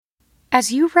As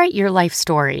you write your life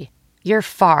story, you're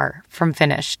far from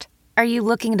finished. Are you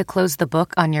looking to close the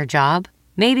book on your job?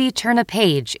 Maybe turn a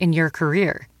page in your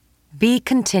career? Be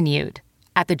continued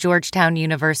at the Georgetown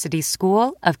University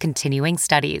School of Continuing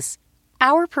Studies.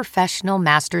 Our professional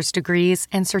master's degrees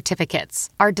and certificates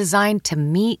are designed to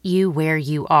meet you where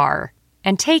you are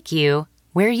and take you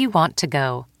where you want to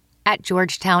go. At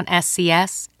Georgetown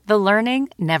SCS, the learning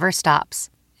never stops,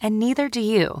 and neither do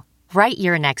you. Write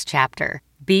your next chapter.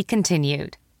 Be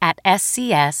continued at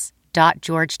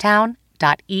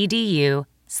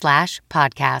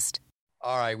scs.georgetown.edu/podcast.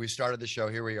 All right, we started the show.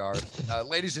 Here we are.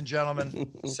 Ladies and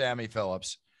gentlemen, Sammy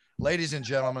Phillips. Ladies and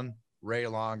gentlemen, Ray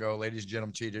Longo. Ladies and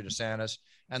gentlemen, TJ DeSantis.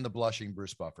 And the blushing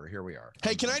Bruce Buffer. Here we are.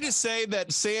 Hey, can I just say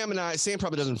that Sam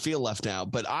probably doesn't feel left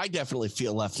out, but I definitely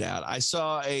feel left out. I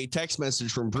saw a text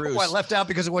message from Bruce. What, left out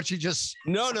because of what you just...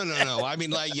 No. I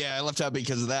mean, I left out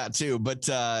because of that too. But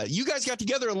you guys got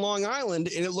together in Long Island,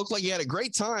 and it looked like you had a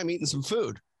great time eating some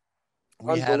food.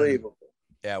 Unbelievable.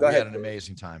 We had an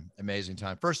amazing time. Amazing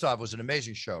time. First off, it was an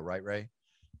amazing show, right, Ray?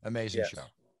 Amazing show.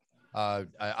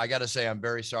 I got to say, I'm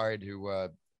very sorry to...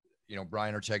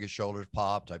 Brian Ortega's shoulders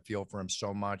popped. I feel for him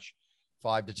so much.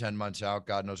 5 to 10 months out,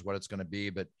 God knows what it's going to be.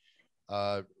 But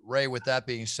Ray, with that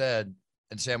being said,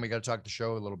 and Sam, we got to talk the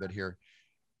show a little bit here.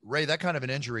 Ray, that kind of an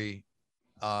injury,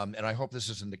 and I hope this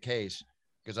isn't the case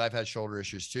because I've had shoulder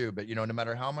issues too. But, no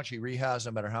matter how much he rehabs,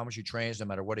 no matter how much he trains, no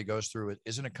matter what he goes through,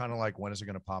 isn't it kind of like, when is it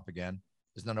going to pop again?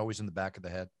 Isn't that always in the back of the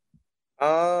head?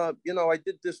 I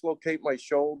did dislocate my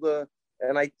shoulder,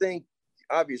 and I think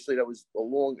obviously that was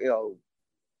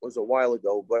was a while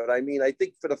ago, but I mean, I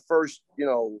think for the first,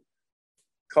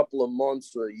 couple of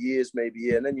months or years,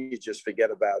 maybe, and then you just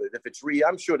forget about it. If it's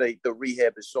I'm sure the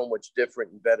rehab is so much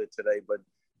different and better today, but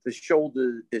the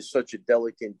shoulder is such a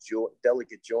delicate joint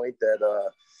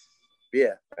that,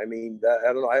 I mean,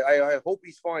 I don't know. I hope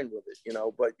he's fine with it,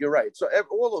 but you're right. So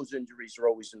all those injuries are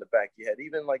always in the back of your head.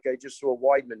 Even like I just saw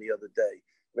Weidman the other day.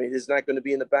 I mean, it's not going to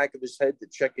be in the back of his head to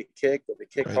check a kick or to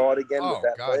kick hard again with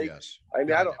that leg. Yes. I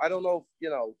mean, I don't know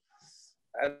if,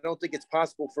 I don't think it's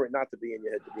possible for it not to be in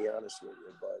your head, to be honest with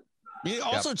you. But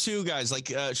also, too, guys,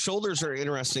 like shoulders are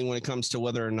interesting when it comes to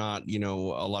whether or not,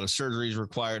 a lot of surgery is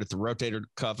required if the rotator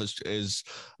cuff is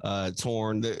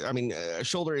torn. A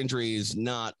shoulder injury is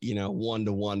not,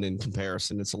 1-to-1 in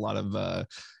comparison. It's a lot of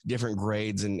different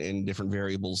grades and different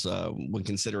variables when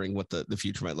considering what the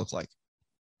future might look like.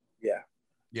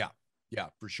 Yeah,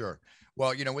 for sure.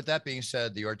 Well, with that being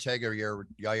said, the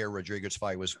Ortega-Yair Rodriguez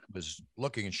fight was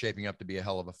looking and shaping up to be a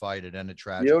hell of a fight. It ended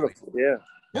tragically. Beautiful, yeah.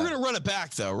 We're going to run it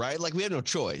back, though, right? Like, we have no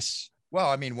choice. Well,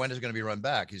 I mean, when is it going to be run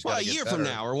back? He's got a year from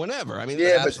now or whenever. I mean,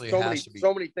 but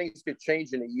so many things could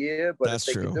change in a year. But if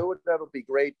they can do it, that'll be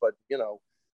great. But who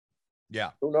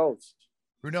knows?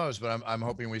 Who knows? But I'm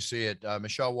hoping we see it.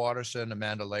 Michelle Waterson,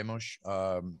 Amanda Lemos.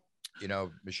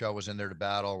 Michelle was in there to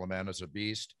battle. Amanda's a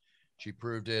beast. She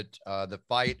proved it. The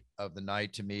fight of the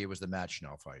night to me was the Matt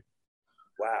Schnell fight.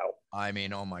 Wow. I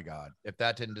mean, oh my God. If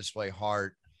that didn't display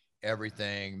heart,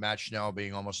 everything, Matt Schnell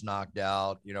being almost knocked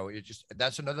out,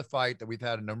 that's another fight that we've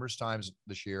had numerous times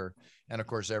this year. And of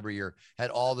course, every year had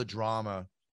all the drama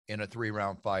in a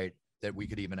 3-round fight that we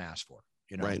could even ask for,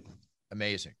 Right.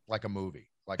 Amazing. Like a movie.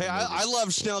 I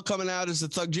love Schnell coming out as a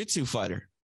Thug Jitsu fighter.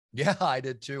 Yeah, I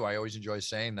did too. I always enjoy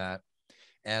saying that.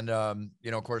 And,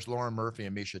 of course, Lauren Murphy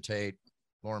and Misha Tate.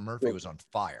 Lauren Murphy was on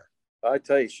fire. I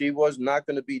tell you, she was not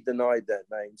going to be denied that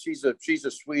night. She's a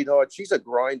sweetheart. She's a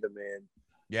grinder, man.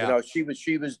 Yeah. She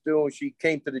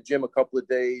came to the gym a couple of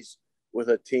days with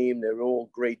her team. They're all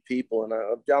great people. And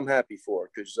I'm happy for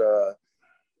her because,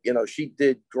 she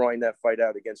did grind that fight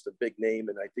out against a big name.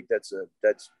 And I think that's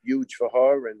huge for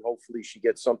her. And hopefully she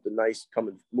gets something nice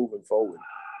moving forward.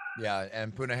 Yeah,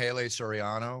 and Punahele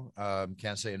Soriano,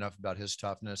 can't say enough about his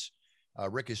toughness.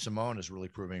 Ricky Simone is really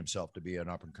proving himself to be an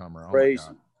up-and-comer. Oh, crazy. my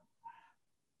God.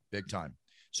 Big time.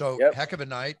 So, heck of a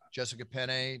night. Jessica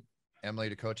Penne, Emily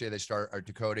Ducote, they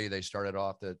started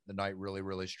off the night really,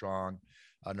 really strong.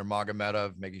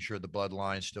 Nurmagomedov, making sure the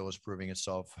bloodline still is proving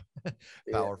itself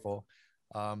powerful.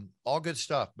 All good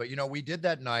stuff. But, we did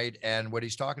that night, and what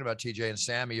he's talking about, TJ and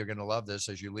Sammy, you're going to love this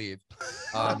as you leave.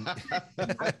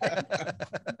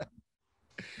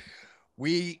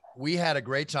 We had a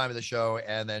great time at the show,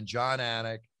 and then John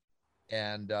Anik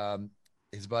and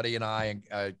his buddy and I,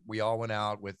 we all went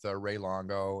out with Ray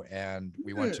Longo, and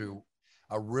we went to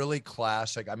a really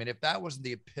classic. I mean, if that wasn't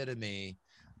the epitome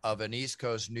of an East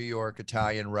Coast New York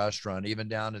Italian restaurant, even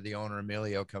down to the owner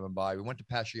Emilio coming by, we went to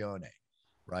Passione,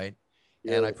 right?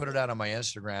 Yeah. And I put it out on my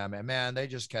Instagram, and man, they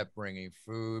just kept bringing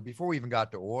food before we even got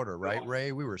to order, right,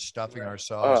 Ray? We were stuffing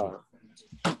ourselves with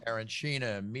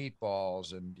arancina and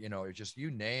meatballs, and it just,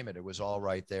 you name it, it was all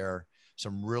right there.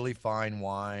 Some really fine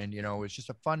wine. It was just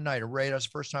a fun night. And Ray, that's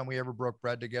the first time we ever broke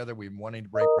bread together. We've been wanting to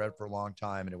break bread for a long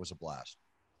time, and it was a blast.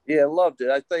 Yeah, loved it.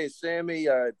 I tell you, Sammy,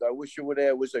 I wish you were there.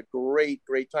 It was a great,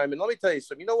 great time. And let me tell you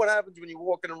something. You know what happens when you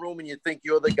walk in a room and you think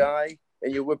you're the guy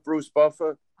and you're with Bruce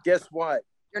Buffer? Guess what?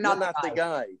 You're not the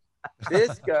guy.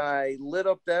 This guy lit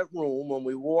up that room when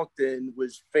we walked in.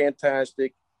 Was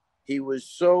fantastic. He was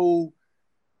so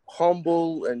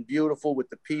humble and beautiful with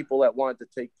the people that wanted to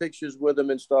take pictures with him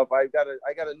and stuff. I got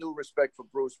a new respect for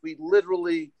Bruce.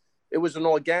 It was an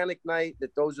organic night.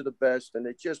 Those are the best, and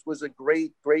it just was a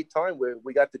great time where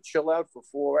we got to chill out for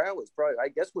 4 hours. Probably, I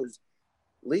guess, was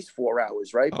at least 4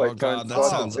 hours, right? Oh God, that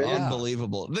sounds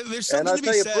unbelievable. There's something to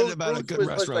be said about a good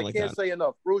restaurant like that. I can't say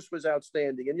enough. Bruce was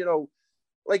outstanding, and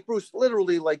like Bruce,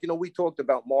 literally, like we talked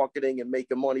about marketing and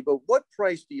making money, but what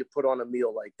price do you put on a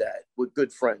meal like that with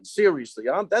good friends? Seriously,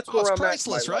 that's where I'm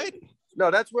priceless, at. Right?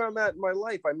 No, that's where I'm at in my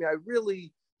life. I mean,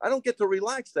 I don't get to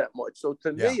relax that much, so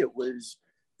to me, it was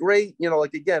great.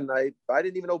 Like again, I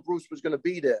didn't even know Bruce was going to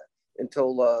be there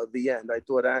until the end. I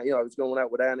thought, I was going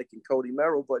out with Anik and Cody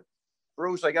Merrill, but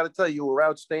Bruce, I got to tell you, you were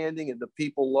outstanding, and the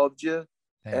people loved you.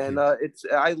 Thank you.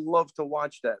 I love to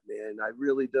watch that, man. I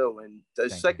really do. And the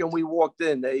second we walked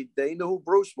in, they knew who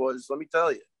Bruce was. Let me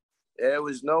tell you, there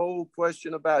was no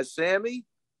question about it. Sammy.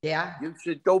 Yeah, you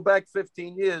should go back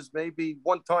 15 years. Maybe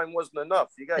one time wasn't enough.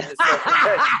 You got yourself a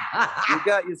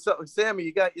catch. Sammy,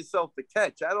 you got yourself a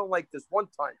catch. I don't like this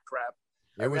one-time crap.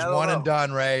 It was one and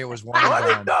done, Ray. It was one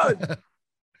and done.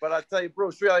 But I tell you,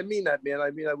 Bruce, really, I mean that, man.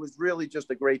 I mean, it was really just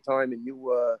a great time. And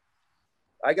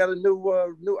I got a new.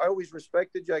 I always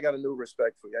respected you. I got a new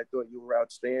respect for you. I thought you were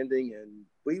outstanding, and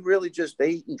we really just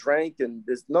ate and drank. And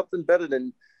there's nothing better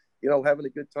than having a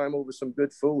good time over some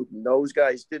good food. And those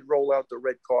guys did roll out the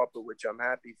red carpet, which I'm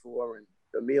happy for. And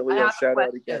Emilio, shout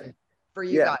out again for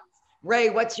you guys. Ray,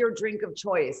 what's your drink of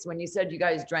choice? When you said you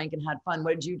guys drank and had fun,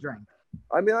 what did you drink?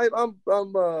 I mean,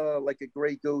 I'm like a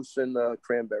Grey Goose and a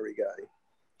cranberry guy.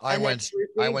 I went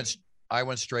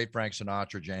straight Frank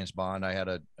Sinatra, James Bond. I had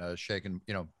a shaken,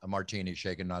 a martini,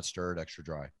 shaken, not stirred, extra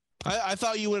dry. I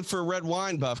thought you went for red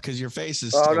wine, Buff, because your face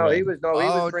is. Oh no, red. He was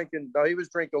drinking. No, he was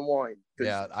drinking wine.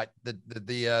 Yeah,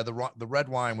 the red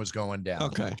wine was going down.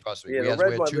 Okay, trust me. Yeah,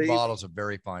 we had 2 bottles of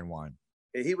very fine wine.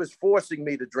 He was forcing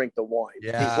me to drink the wine.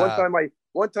 Yeah.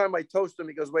 One time I toasted him.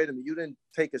 He goes, "Wait a minute, you didn't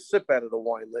take a sip out of the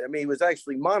wine." I mean, he was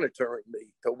actually monitoring me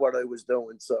to what I was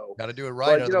doing. So got to do it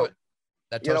right. But,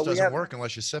 that toast doesn't work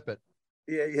unless you sip it.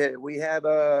 Yeah. We had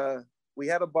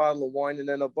a bottle of wine, and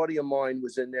then a buddy of mine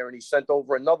was in there, and he sent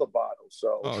over another bottle.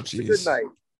 So it's a good night.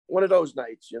 One of those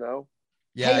nights,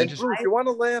 Yeah. Hey, Bruce, you want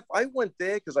to laugh? I went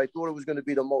there because I thought it was going to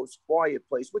be the most quiet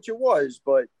place, which it was,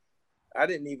 but I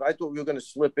thought we were going to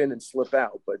slip in and slip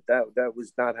out, but that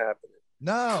was not happening.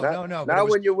 No. Now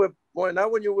when you're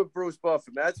with Bruce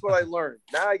Buffer, that's what I learned.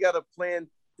 Now I got to plan.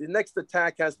 The next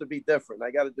attack has to be different.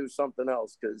 I got to do something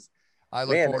else because I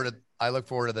look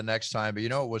forward to the next time. But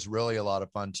it was really a lot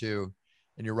of fun too.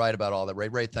 And you're right about all that.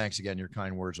 Ray, thanks again. Your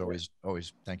kind words always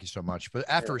thank you so much. But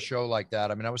after a show like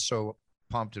that, I mean, I was so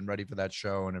pumped and ready for that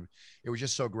show, and it was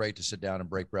just so great to sit down and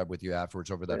break bread with you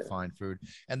afterwards over that fine food.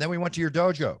 And then we went to your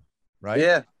dojo, right?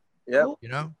 Yeah.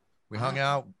 We hung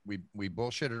out, we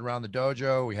bullshitted around the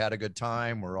dojo, we had a good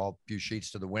time. We're all a few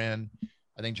sheets to the wind.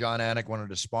 I think John Anik wanted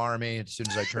to spar me. As soon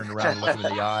as I turned around and looked him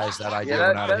in the eyes, that idea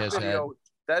went out of his head.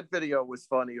 That video was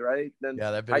funny, right? Then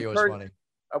that video was funny.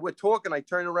 We're talking. I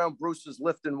turned around. Bruce is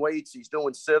lifting weights. He's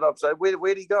doing sit-ups.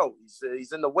 Where'd he go?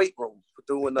 He's in the weight room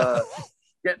doing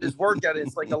getting his workout.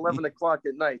 It's like 11 o'clock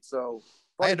at night. So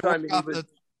fun time.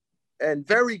 And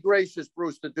very gracious,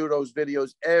 Bruce, to do those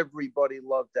videos. Everybody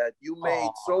loved that. You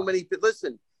made so many.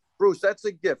 Listen, Bruce, that's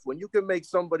a gift when you can make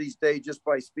somebody's day just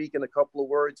by speaking a couple of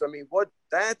words. I mean,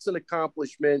 that's an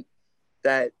accomplishment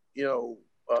that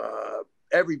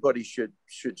everybody should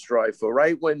strive for,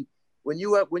 right? When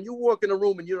you walk in a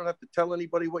room and you don't have to tell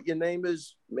anybody what your name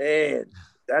is, man,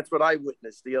 that's what I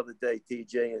witnessed the other day.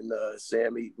 TJ and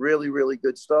Sammy, really, really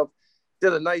good stuff.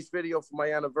 Did a nice video for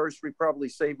my anniversary. Probably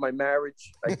saved my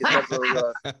marriage. I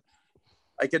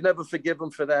could never forgive him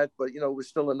for that, but it was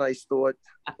still a nice thought.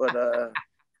 But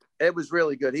it was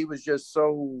really good. We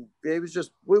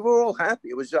were all happy.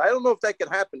 It was. I don't know if that could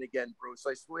happen again, Bruce.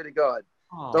 I swear to God.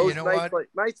 Those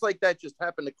nights like that just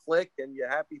happen to click, and you're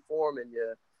happy for them, and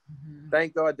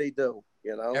thank God they do.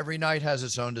 Every night has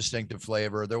its own distinctive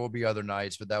flavor. There will be other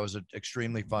nights, but that was an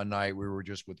extremely fun night. We were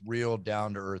just with real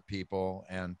down to earth people,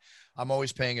 and I'm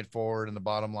always paying it forward. And the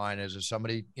bottom line is, if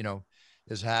somebody,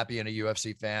 is happy and a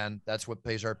UFC fan. That's what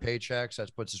pays our paychecks.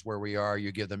 That puts us where we are.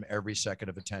 You give them every second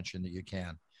of attention that you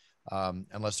can,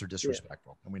 unless they're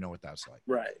disrespectful. And we know what that's like.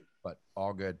 Right. But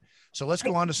all good. So let's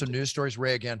go on to some news stories.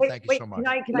 Ray, again, thank you so much.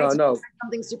 Can I say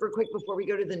something super quick before we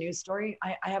go to the news story?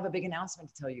 I have a big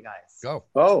announcement to tell you guys. Go.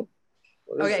 Oh.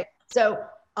 Okay. So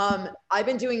I've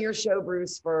been doing your show,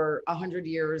 Bruce, for 100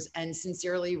 years. And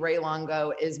sincerely, Ray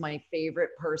Longo is my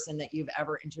favorite person that you've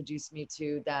ever introduced me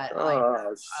to that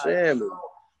Sammy.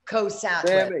 co-sat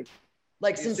Sammy. with.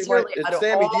 Like, sincerely,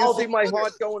 Sammy, do you see my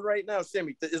heart going right now?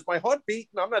 Sammy, is my heart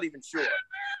beating? I'm not even sure.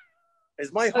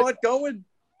 Is my heart going?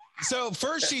 So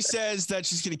first she says that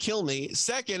she's going to kill me.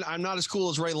 Second, I'm not as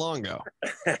cool as Ray Longo.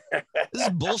 This is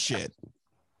bullshit.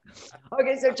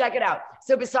 Okay, so check it out.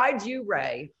 So besides you,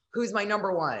 Ray, who's my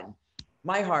number one,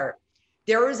 my heart,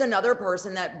 there is another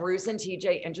person that Bruce and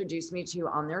TJ introduced me to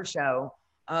on their show.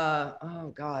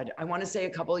 Oh God, I want to say a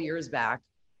couple of years back,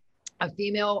 a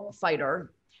female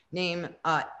fighter named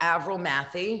Avril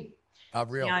Mathy.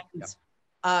 Avril.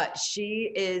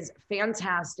 She is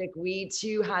fantastic. We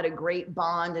two had a great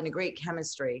bond and a great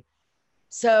chemistry.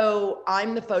 So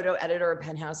I'm the photo editor of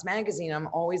Penthouse Magazine. I'm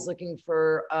always looking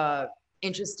for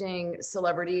interesting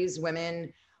celebrities,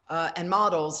 women, and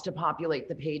models to populate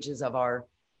the pages of our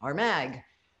mag.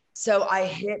 So I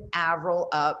hit Avril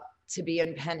up to be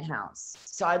in Penthouse.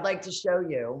 So I'd like to show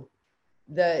you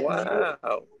the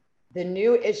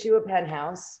new issue of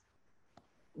Penthouse.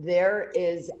 There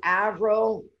is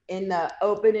Avril in the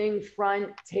opening front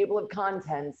table of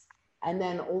contents. And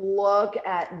then look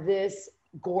at this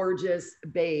gorgeous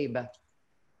babe.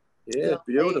 Yeah,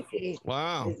 beautiful.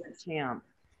 Wow. Is a champ.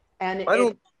 And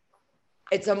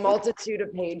it's a multitude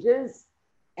of pages.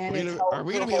 And are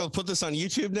we going to be able to put this on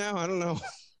YouTube now? I don't know.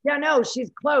 Yeah, no,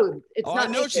 she's clothed. I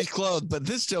know she's clothed, but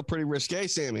this is still pretty risque,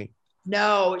 Sammy.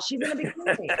 No, she's in a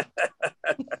bikini.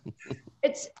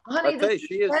 It's, honey,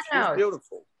 she's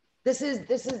beautiful. This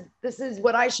is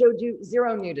what I showed you,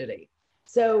 zero nudity.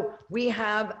 So we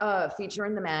have a feature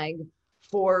in the mag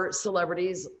for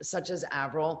celebrities such as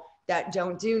Avril that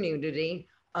don't do nudity.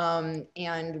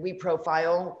 And we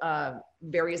profile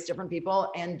various different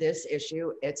people, and this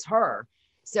issue, it's her.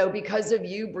 So because of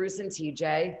you, Bruce and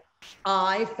TJ,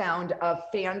 I found a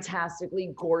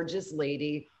fantastically gorgeous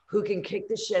lady who can kick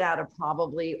the shit out of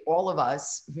probably all of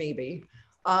us, maybe,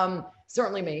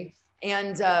 certainly me.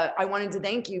 And I wanted to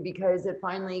thank you because it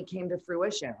finally came to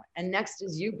fruition. And next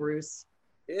is you, Bruce.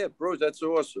 Yeah, Bruce, that's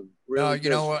awesome. Really you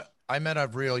know what? I met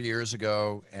Avril years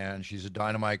ago, and she's a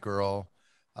dynamite girl.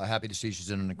 Happy to see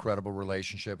she's in an incredible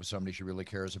relationship with somebody she really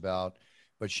cares about.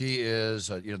 But she is,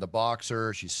 the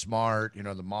boxer. She's smart.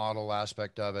 The model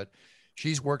aspect of it.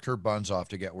 She's worked her buns off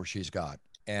to get where she's got.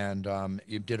 And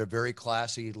you did a very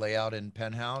classy layout in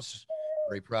Penthouse.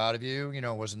 Very proud of you.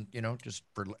 It wasn't, just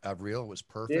for Avril. It was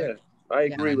perfect. Yeah, I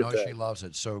agree with that. I know she loves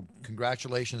it. So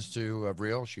congratulations to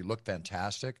Avril. She looked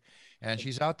fantastic. And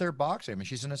she's out there boxing. I mean,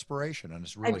 she's an inspiration, and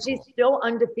it's really cool. And she's still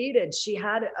undefeated. She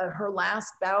had her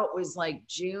last bout was like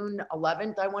June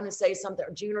 11th, I want to say something,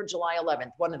 June or July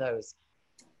 11th, one of those.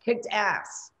 Kicked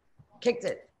ass. Kicked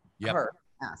it. Yep. Her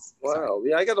ass. Wow. Sorry.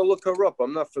 Yeah, I got to look her up.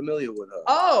 I'm not familiar with her.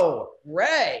 Oh,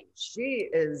 Ray. She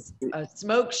is a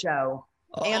smoke show.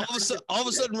 And all of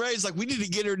a sudden, Ray's like, we need to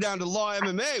get her down to Law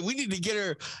MMA. We need to get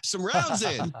her some rounds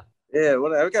in. Yeah,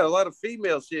 well, I've got a lot of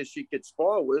females here she could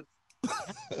spar with.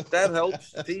 That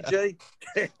helps, TJ.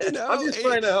 I'm just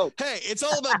trying to help. Hey, it's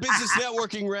all about business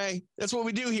networking, Ray. That's what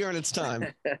we do here on It's Time.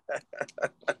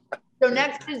 So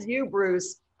next is you,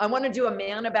 Bruce. I want to do a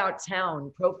man about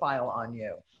town profile on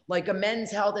you, like a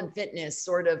men's health and fitness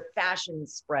sort of fashion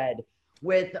spread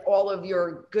with all of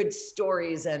your good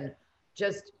stories and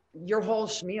just your whole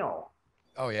schmeal.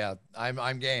 Oh yeah, I'm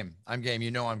game. I'm game.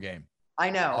 I'm game. I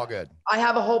know. All good. I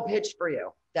have a whole pitch for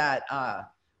you that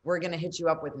we're going to hit you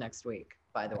up with next week,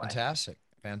 by the way.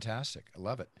 Fantastic. I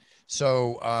love it.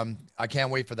 So I can't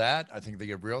wait for that. I think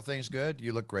the real thing's good.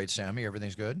 You look great, Sammy.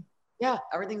 Everything's good? Yeah,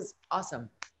 everything's awesome.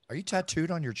 Are you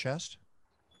tattooed on your chest?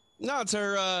 No, it's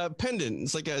her pendant.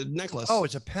 It's like a necklace. Oh,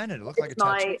 it's a pendant. It looked like a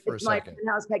tattoo for a second. It's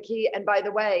my Penthouse pet key. And by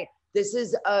the way, this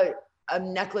is a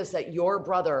necklace that your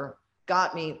brother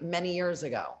got me many years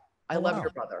ago. I love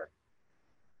your brother.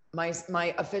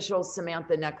 My official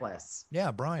Samantha necklace.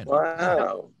 Yeah, Brian.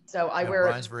 Wow. So I wear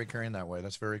Brian's very caring that way.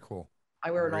 That's very cool.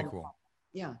 I wear it very all. Cool.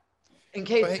 Yeah. In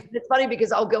case it's funny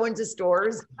because I'll go into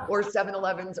stores or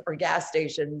 7-Elevens or gas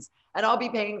stations and I'll be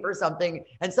paying for something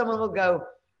and someone will go,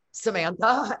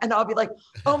 Samantha, and I'll be like,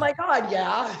 oh my God,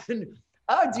 yeah. And,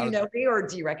 oh, do you know me or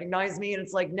do you recognize me? And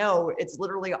it's like, no, it's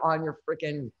literally on your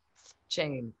freaking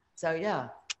chain. So yeah.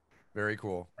 Very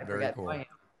cool. Very cool.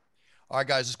 All right,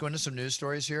 guys, let's go into some news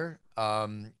stories here. I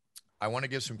want to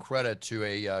give some credit to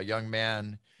a young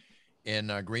man in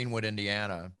Greenwood,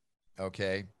 Indiana.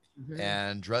 Okay.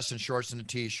 And dressed in shorts and a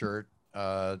t-shirt.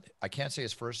 I can't say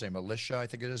his first name, Alicia, I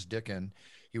think it is, Dickin.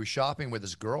 He was shopping with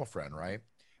his girlfriend, right?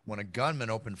 When a gunman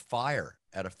opened fire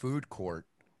at a food court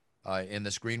in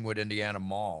this Greenwood, Indiana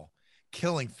mall,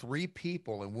 killing 3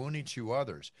 people and wounding 2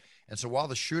 others. And so while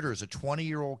the shooter is a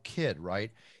 20-year-old kid,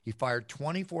 right, he fired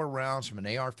 24 rounds from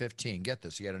an AR-15. Get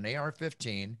this, he had an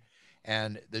AR-15,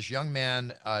 and this young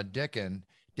man, Dickin,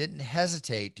 didn't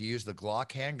hesitate to use the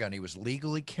Glock handgun he was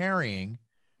legally carrying,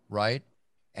 right?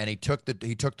 And he took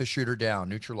the shooter down,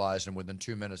 neutralized him within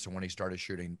 2 minutes of when he started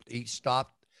shooting. He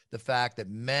stopped the fact that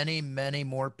many, many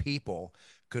more people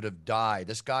could have died.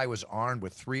 This guy was armed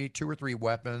with 2 or 3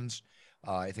 weapons,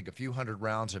 I think a few hundred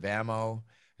rounds of ammo,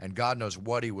 and God knows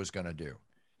what he was going to do.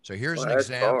 So here's an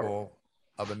example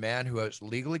of a man who was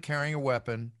legally carrying a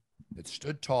weapon that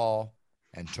stood tall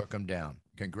and took him down.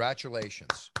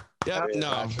 Congratulations. Yeah,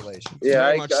 congratulations. Yeah,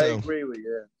 I agree with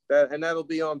you. That'll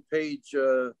be on page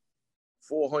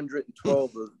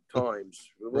 412 of Times.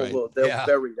 Right. They'll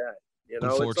bury that. You know,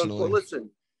 Unfortunately.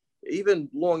 Listen, even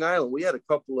Long Island, we had a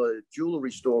couple of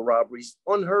jewelry store robberies,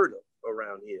 unheard of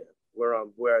around here, where I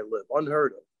live,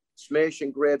 unheard of. Smash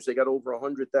and grabs. They got over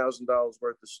 $100,000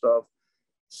 worth of stuff.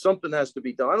 Something has to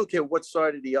be done. I don't care what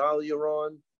side of the aisle you're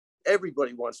on.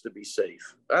 Everybody wants to be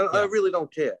safe. I really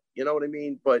don't care. You know what I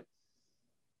mean? But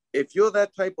if you're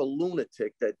that type of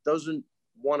lunatic that doesn't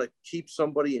want to keep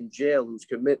somebody in jail who's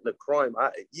committing a crime,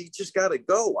 you just got to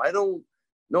go. I don't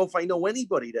know if I know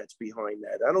anybody that's behind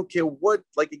that. I don't care what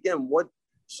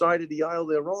side of the aisle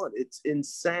they're on. It's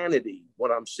insanity what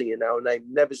I'm seeing now, and I've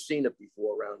never seen it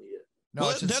before around here. No,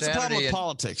 well, that's the problem with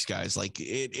politics, guys. Like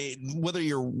whether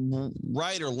you're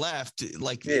right or left,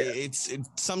 it's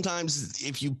sometimes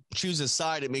if you choose a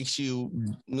side, it makes you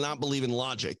not believe in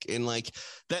logic, and like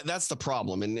that's the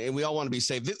problem. And we all want to be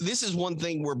safe. This is one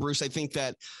thing where, Bruce, I think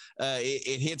that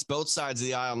it hits both sides of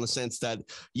the aisle in the sense that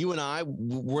you and I,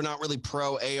 we're not really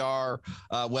pro AR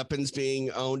weapons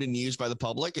being owned and used by the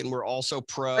public, and we're also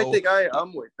pro. I think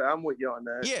I'm with you on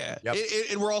that. Yeah, yep.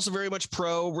 And we're also very much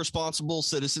pro responsible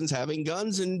citizens having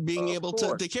guns and being able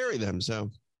to carry them.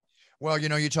 So, well, you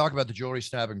know, you talk about the jewelry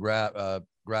snap and grab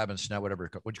and snap, whatever.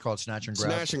 What'd you call it? Snatch and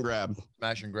grab? Smash and grab.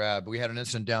 Smash and grab. We had an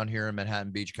incident down here in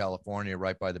Manhattan Beach, California,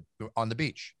 right on the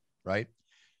beach, right?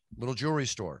 Little jewelry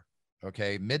store.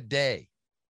 Okay. Midday,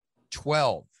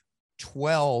 12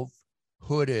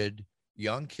 hooded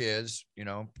young kids, you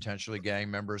know, potentially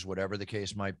gang members, whatever the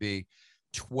case might be.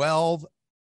 12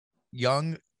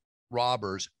 young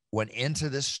robbers went into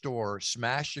this store,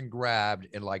 smashed and grabbed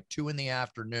in like 2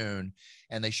 p.m,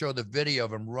 and they show the video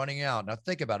of them running out. Now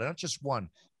think about it, not just 1,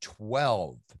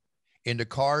 12 into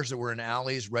cars that were in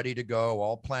alleys, ready to go,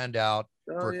 all planned out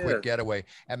for a quick getaway.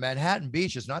 And Manhattan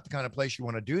Beach is not the kind of place you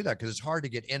want to do that because it's hard to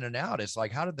get in and out. It's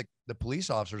like, how did the police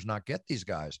officers not get these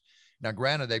guys? Now,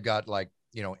 granted, they've got like,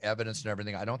 you know, evidence and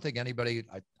everything. I don't think anybody,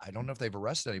 I don't know if they've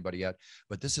arrested anybody yet,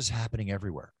 but this is happening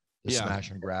everywhere. Smash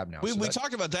and grab now. We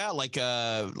talked about that, like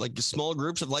small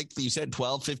groups of, like you said,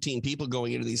 12, 15 people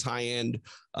going into these high-end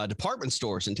department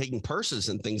stores and taking purses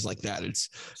and things like that. It's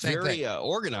very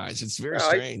organized. It's very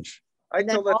strange. I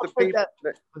tell that to people.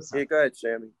 Yeah, go ahead,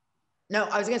 Sammy. No,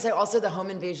 I was going to say also the home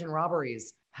invasion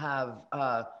robberies have.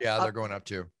 They're going up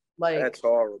too. Like that's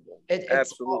horrible. It's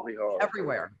absolutely horrible.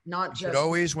 Everywhere, not just. You should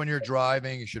always, when you're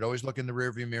driving, you should always look in the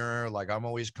rearview mirror. Like I'm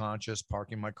always conscious,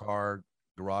 parking my car,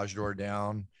 garage door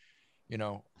down, you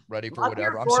know, ready for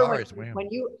whatever. I'm sorry. When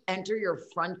you enter your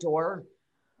front door,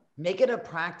 make it a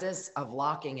practice of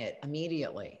locking it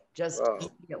immediately. Just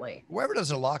immediately. Whoever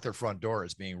doesn't lock their front door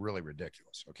is being really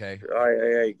ridiculous. Okay. I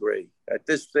agree. At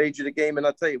this stage of the game, and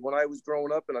I'll tell you, when I was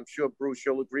growing up, and I'm sure Bruce,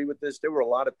 you'll agree with this, there were a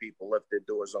lot of people left their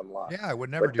doors unlocked. Yeah, I would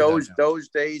never do that. Those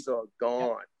days are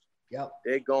gone. Yep.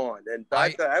 They're gone. And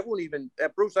I won't even,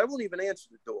 Bruce, I won't even answer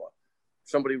the door.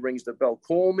 Somebody rings the bell,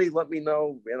 call me, let me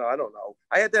know. You know, I don't know.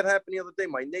 I had that happen the other day.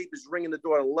 My neighbor's ringing the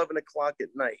door at 11 o'clock at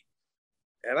night.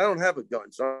 And I don't have a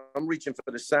gun, so I'm reaching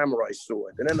for the samurai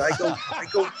sword. And then I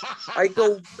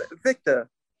go, Victor.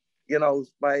 You know,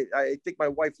 I think my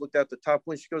wife looked out the top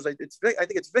window. She goes, I think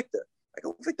it's Victor. I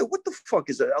go, Victor, what the fuck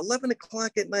is it? 11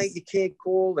 o'clock at night, you can't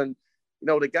call. And you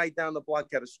know, the guy down the block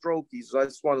had a stroke. I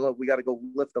just want to know, we got to go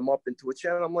lift him up into a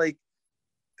chair. And I'm like,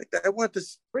 I want to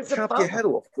chop your head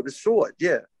off with a sword.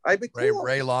 Yeah.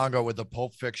 Ray Longo with the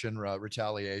Pulp Fiction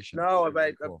retaliation. No,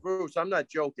 cool. Bruce, I'm not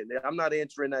joking. I'm not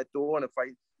answering that door. And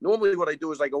normally what I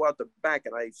do is I go out the back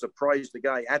and I surprise the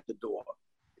guy at the door.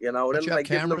 You know, Don't you have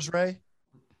cameras, Ray?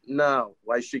 No,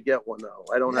 I should get one though.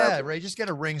 I don't Yeah, have one. Ray, just get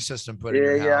a ring system put in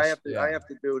your house. Yeah, I have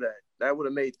to do that. That would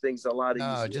have made things a lot easier.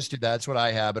 No, just do that. That's what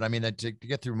I have. But I mean, to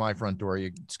get through my front door,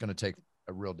 it's going to take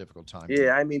a real difficult time.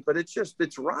 Yeah, I mean, but it's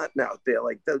rotten out there.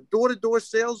 Like the door-to-door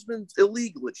salesman's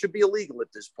illegal. It should be illegal at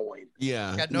this point.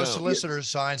 Yeah. I got no solicitor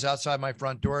signs outside my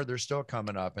front door. They're still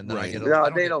coming up. And then right.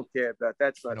 They don't care about that.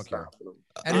 That's not stopping them.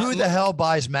 And who the hell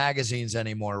buys magazines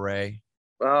anymore, Ray?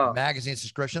 Magazine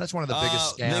subscription. That's one of the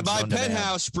biggest scams. They buy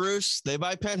Penthouse, Bruce. They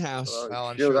buy Penthouse. Well,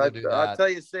 I'm sure they do that. I'll tell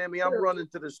you, Sammy, I'm running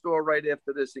to the store right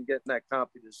after this and getting that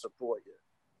copy to support you.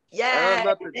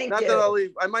 Yeah,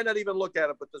 I might not even look at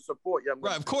it, but to support you.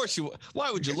 Right, of course you. Why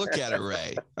would you look at it,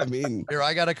 Ray? I mean, here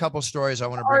I got a couple stories I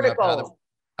want to bring up.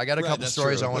 I got a couple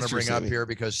stories I want to bring up here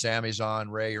because Sammy's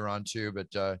on, Ray, you're on too.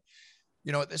 But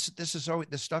you know, this is always,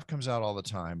 this stuff comes out all the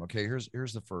time. Okay,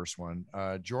 here's the first one.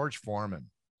 George Foreman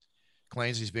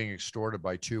claims he's being extorted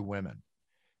by two women.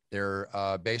 They're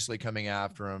basically coming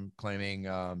after him, claiming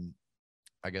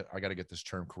I got to get this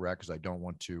term correct because I don't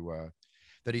want to.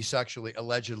 That he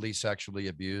allegedly sexually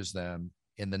abused them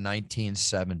in the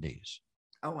 1970s.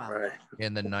 Oh, wow. Right.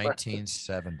 In the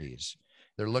 1970s.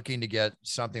 They're looking to get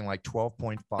something like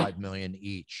 12.5 million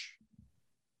each.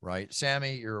 Right.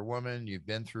 Sammy, you're a woman. You've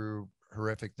been through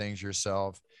horrific things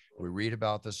yourself. We read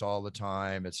about this all the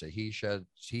time. It's a he said,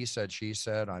 she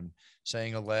said. I'm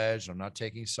saying alleged. I'm not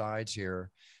taking sides here.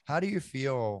 How do you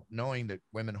feel knowing that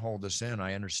women hold this in?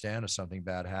 I understand if something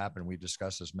bad happened. We've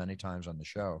discussed this many times on the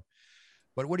show.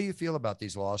 But what do you feel about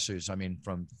these lawsuits? I mean,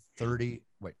 from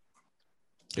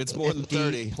it's more than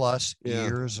 30 plus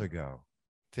years ago.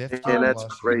 50 that's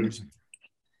crazy.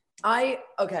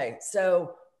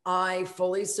 So I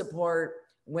fully support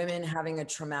women having a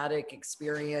traumatic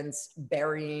experience,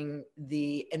 burying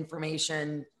the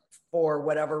information for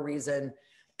whatever reason,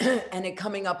 and it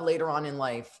coming up later on in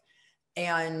life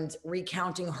and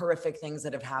recounting horrific things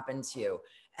that have happened to you.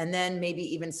 And then maybe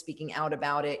even speaking out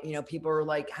about it. You know, people are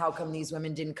like, how come these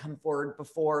women didn't come forward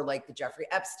before, like the Jeffrey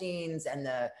Epsteins and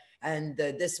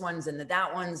the this ones and the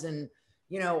that ones, and,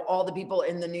 you know, all the people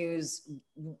in the news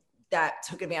that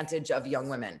took advantage of young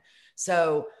women.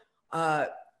 So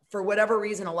for whatever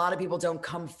reason, a lot of people don't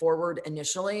come forward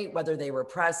initially, whether they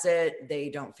repress it, they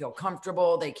don't feel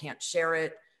comfortable, they can't share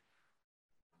it.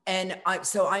 And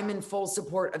so I'm in full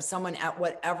support of someone at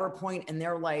whatever point in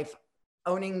their life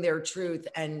owning their truth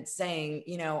and saying,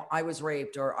 you know, I was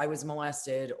raped or I was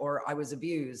molested or I was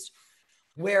abused.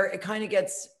 Where it kind of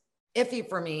gets iffy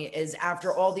for me is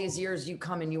after all these years, you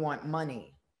come and you want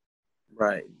money.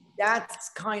 Right. That's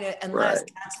kind of, unless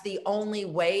that's the only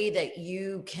way that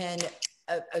you can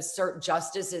assert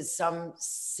justice, is some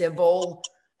civil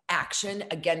action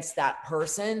against that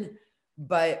person.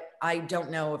 But I don't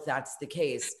know if that's the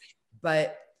case.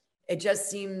 But it just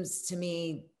seems to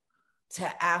me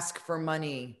to ask for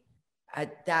money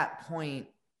at that point,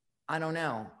 I don't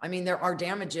know. I mean, there are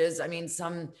damages. I mean,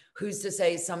 who's to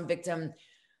say some victim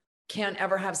can't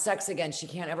ever have sex again? She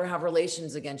can't ever have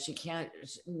relations again.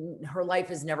 Her life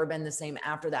has never been the same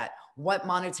after that. What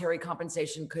monetary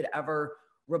compensation could ever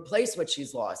replace what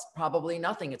she's lost? Probably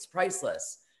nothing. It's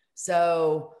priceless.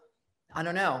 So I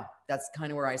don't know. That's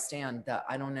kind of where I stand. That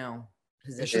I don't know.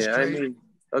 Position. Yeah, I mean,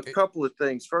 a couple of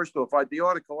things. First off, the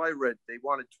article I read, they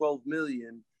wanted 12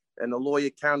 million and the lawyer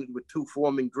counted with 2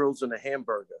 Foreman grills and a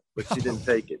hamburger, but she didn't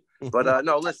take it. But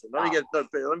no, listen, let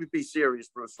me be serious,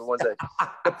 Bruce, for one day.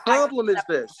 The problem is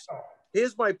this.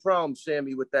 Here's my problem,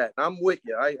 Sammy, with that. And I'm with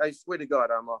you. I swear to God,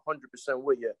 I'm 100%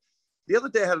 with you. The other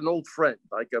day I had an old friend,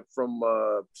 from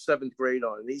 7th grade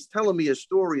on, and he's telling me a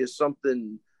story of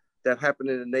something that happened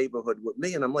in the neighborhood with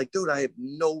me. And I'm like, dude, I have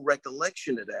no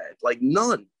recollection of that. Like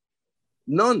none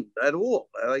at all.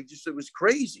 It was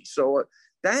crazy. So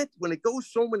that when it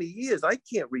goes so many years, I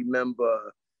can't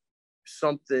remember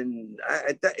something.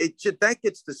 That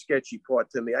gets the sketchy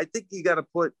part to me. I think you got to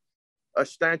put a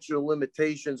statute of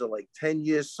limitations of like 10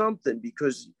 years something,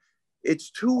 because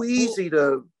it's too easy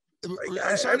to.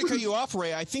 I'm sorry to cut you off,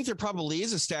 Ray. I think there probably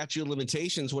is a statute of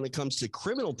limitations when it comes to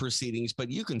criminal proceedings, but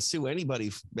you can sue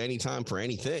anybody anytime for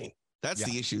anything. That's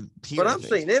the issue here. But I'm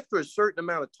saying after a certain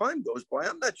amount of time goes by,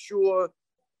 I'm not sure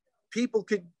people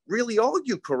could really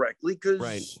argue correctly,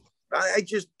 because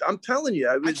I'm telling you.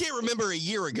 I can't remember a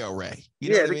year ago, Ray.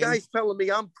 The guy's telling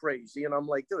me I'm crazy, and I'm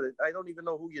like, dude, I don't even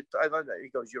know who you. He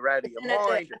goes, you're out of your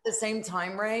mind. At the same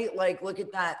time, Ray, like, look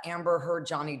at that Amber Heard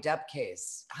Johnny Depp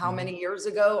case. How many years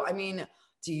ago? I mean,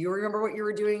 do you remember what you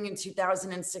were doing in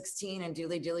 2016 and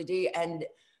Dilly Dilly D? And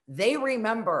They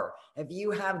remember. If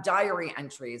you have diary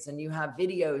entries and you have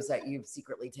videos that you've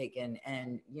secretly taken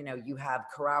and, you know, you have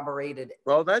corroborated.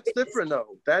 Well, that's different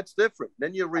though. That's different.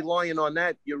 Then you're relying on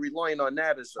that. You're relying on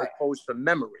that as opposed to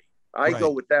memory. I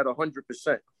go with that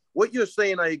 100%. What you're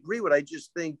saying, I agree with. I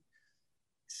just think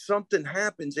something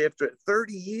happens after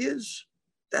 30 years.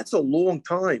 That's a long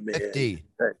time, man.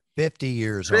 50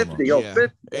 years. 50. Almost. Yeah.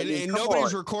 50. And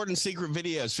nobody's recording secret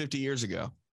videos 50 years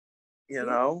ago. You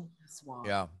know?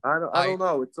 Yeah. I don't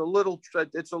know. It's a little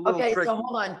okay, tricky. So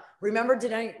hold on. Remember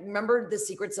The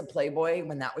Secrets of Playboy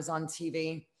when that was on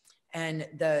TV? And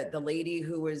the lady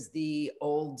who was the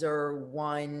older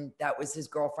one, that was his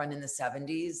girlfriend in the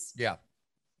 70s. Yeah.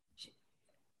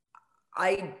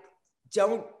 I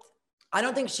don't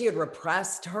think she had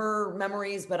repressed her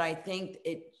memories, but I think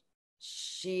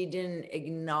she didn't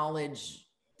acknowledge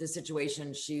the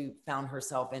situation she found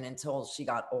herself in until she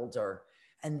got older,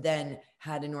 and then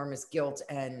had enormous guilt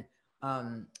and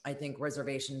I think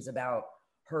reservations about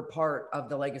her part of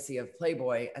the legacy of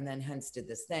Playboy, and then hence did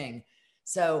this thing.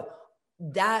 So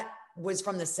that was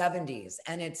from the 70s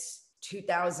and it's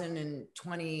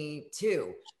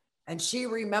 2022. And she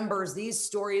remembers these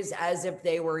stories as if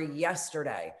they were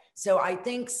yesterday. So I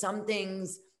think some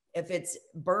things, if it's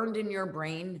burned in your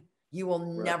brain, you will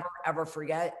never, ever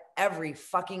forget every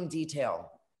fucking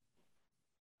detail.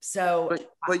 So,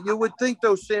 but you would think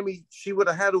though, Sammy, she would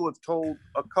have had to have told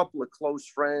a couple of close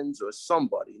friends or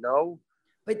somebody, no?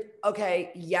 But okay,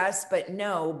 yes, but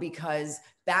no, because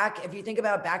if you think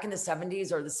about back in the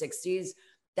 70s or the 60s,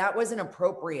 that wasn't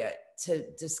appropriate to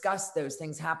discuss those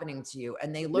things happening to you.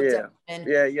 And they looked at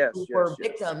women who were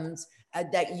victims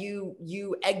that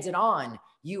you egged it on.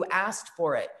 You asked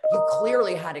for it. You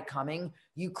clearly had it coming.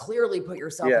 You clearly put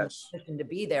yourself in a position to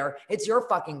be there. It's your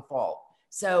fucking fault.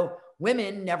 So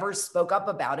women never spoke up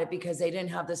about it because they didn't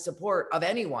have the support of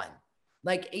anyone.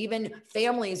 Like even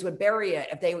families would bury it.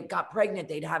 If they got pregnant,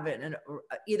 they'd have it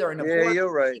either an abortion. Yeah,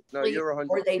 you're right. No, you're 100%.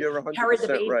 Or they carried the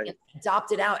baby right. and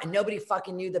adopted out, and nobody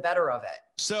fucking knew the better of it.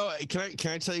 So can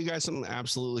I tell you guys something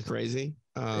absolutely crazy?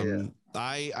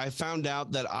 I found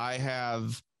out that I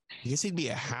have, I guess he'd be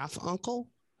a half uncle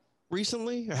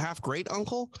recently, a half great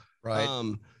uncle. Right.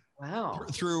 Wow.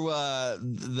 Through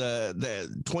the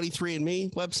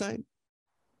 23andMe website.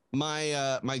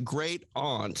 My great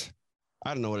aunt,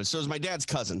 I don't know what it is. So it was my dad's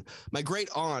cousin. My great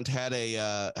aunt had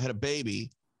a baby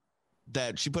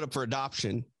that she put up for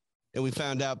adoption, and we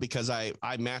found out because I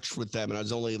matched with them, and I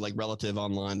was only like relative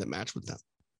online that matched with them,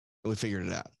 and we figured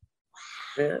it out.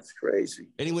 Yeah, that's crazy.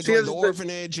 And he went to the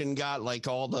orphanage and got like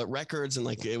all the records, and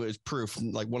like it was proof,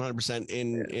 like 100%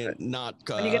 in not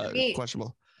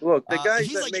questionable. Look, the guy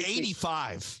he's like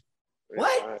 85.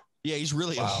 What? Yeah, he's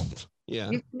really old.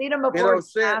 Yeah. You need him before.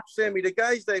 Sammy, the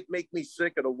guys that make me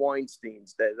sick of the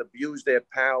Weinsteins that abuse their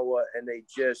power and they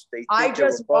I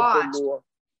just watched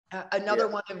another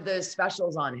one of the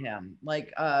specials on him,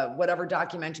 like whatever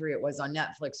documentary it was on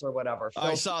Netflix or whatever.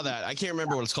 I saw that. I can't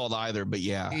remember what it's called either, but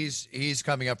yeah. He's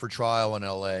coming up for trial in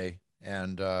LA,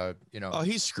 and Oh,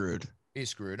 he's screwed. He's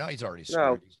screwed. No, he's already screwed.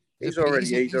 No. He's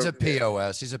a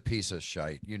POS. He's a piece of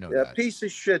shit. You know that. Piece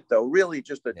of shit, though. Really,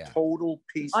 just a total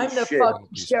piece of shit. I'm the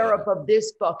fucking sheriff of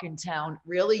this fucking town.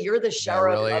 Really? You're the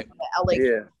sheriff of the LA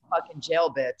fucking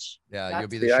jail, bitch. Yeah, you'll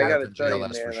be the sheriff in jail,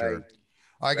 that's for sure.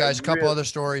 All right, guys, a couple other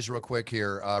stories real quick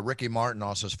here. Ricky Martin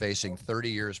also is facing 30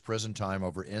 years prison time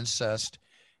over incest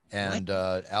and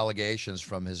allegations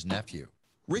from his nephew.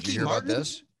 Ricky Martin? About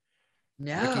this?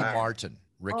 No. Ricky Martin.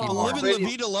 Living La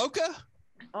Vida Loca?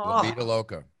 La Vida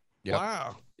Loca. Yep.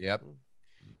 Wow. Yep.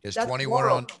 His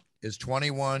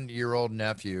 21-year-old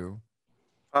nephew.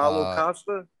 Paulo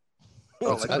Costa?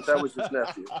 Oh, I thought that was his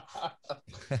nephew.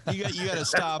 You got to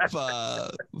stop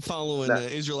following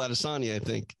Israel Adesanya, I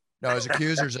think. No, his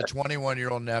accuser's a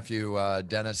 21-year-old nephew,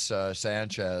 Dennis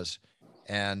Sanchez.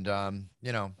 And,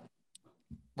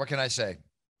 what can I say?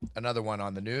 Another one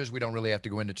on the news. We don't really have to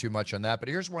go into too much on that, but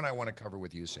here's one I want to cover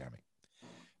with you, Sammy.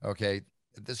 Okay.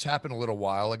 This happened a little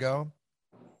while ago.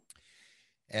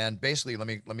 And basically, let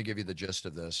me give you the gist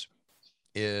of this.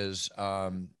 Is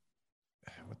what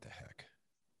the heck?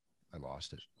 I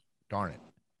lost it. Darn it.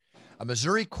 A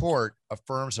Missouri court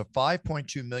affirms a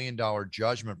 $5.2 million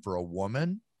judgment for a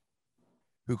woman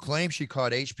who claims she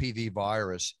caught HPV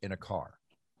virus in a car.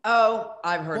 Oh,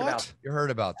 I've heard about it. You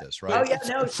heard about this, right? Oh, yeah,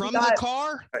 no. From the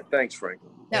car? Thanks, Frank.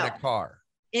 No. In a car.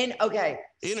 In a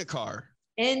car.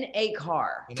 In a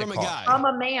car. From a guy. From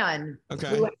a man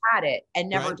who had it and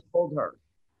never told her.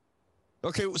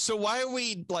 Okay, so why are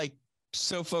we like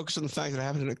so focused on the fact that it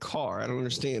happened in a car? I don't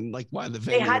understand like why the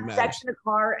venue They had matters. sex in a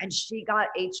car and she got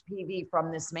HPV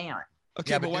from this man.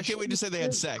 Okay, Yeah, but but why then can't we just say they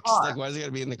had sex? car. Like, why does it got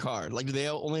to be in the car? Like, do they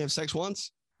only have sex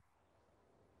once?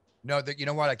 No, you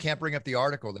know what? I can't bring up the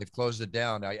article. They've closed it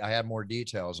down. I have more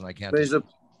details, and I can't. There's a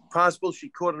possible she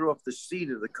caught it off the seat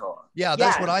of the car. Yeah,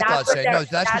 that's what I thought. Saying no,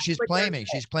 that's what she's they're claiming. saying.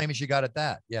 She's claiming she got it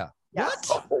that. Yeah. Yes.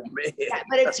 What? Oh man. Yeah,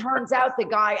 but it turns out the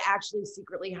guy actually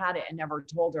secretly had it and never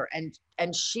told her,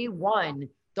 and she won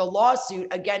the lawsuit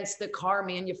against the car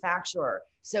manufacturer.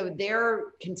 So they're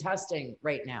contesting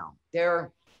right now.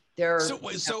 They're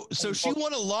So she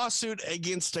won a lawsuit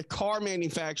against a car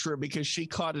manufacturer because she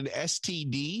caught an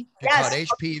STD. They caught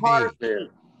HPV. Man,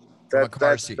 From a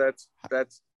car seat. that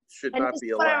should and not this be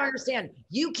is what I don't allowed. understand.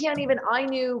 You can't even. I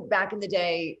knew back in the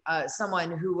day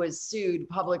someone who was sued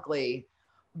publicly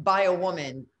by a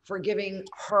woman for giving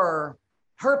her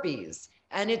herpes,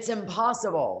 and it's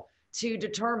impossible to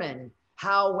determine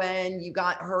how, when you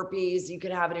got herpes, you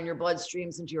could have it in your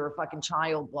bloodstream since you were a fucking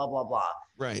child. Blah blah blah.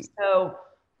 Right. So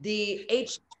the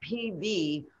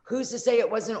HPV, who's to say it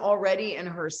wasn't already in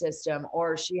her system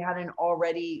or she hadn't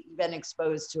already been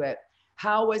exposed to it?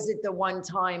 How was it the one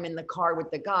time in the car with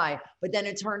the guy, but then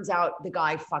it turns out the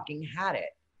guy fucking had it?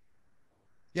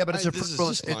 Yeah, but it's a This is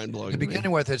frivolous. just mind-blowing To to me. begin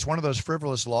with, it's one of those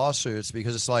frivolous lawsuits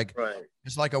because it's like Right.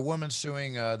 it's like a woman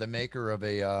suing the maker of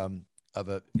a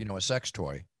a sex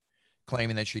toy,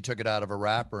 claiming that she took it out of a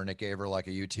wrapper and it gave her like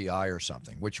a UTI or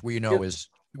something, which we know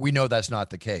that's not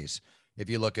the case. If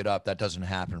you look it up, that doesn't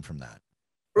happen from that.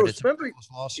 But Bruce, it's a remember? frivolous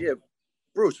lawsuit. Yeah,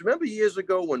 Bruce, remember years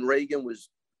ago when Reagan was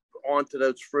onto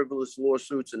those frivolous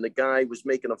lawsuits and the guy was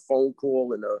making a phone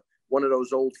call in one of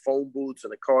those old phone booths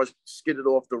and the car skidded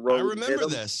off the road. I and hit remember him?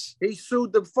 this. He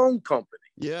sued the phone company.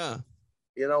 Yeah.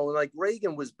 You know, like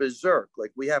Reagan was berserk.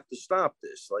 Like, we have to stop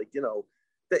this. Like, you know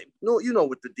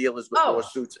what the deal is with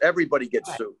lawsuits. Everybody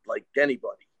gets sued, like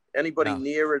anybody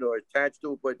near it or attached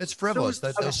to it. But It's frivolous.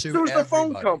 They sue sues the phone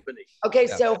everybody. company. Okay,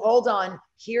 Yeah. so hold on.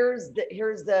 Here's the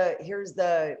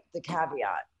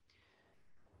caveat.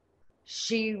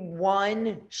 She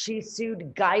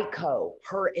sued Geico,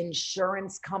 her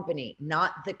insurance company,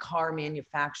 not the car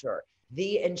manufacturer.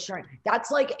 The insurance.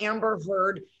 That's like Amber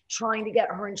Heard trying to get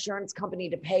her insurance company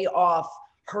to pay off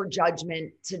her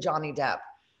judgment to Johnny Depp.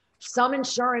 Some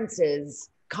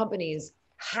companies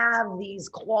have these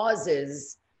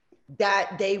clauses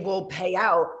that they will pay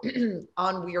out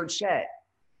on weird shit.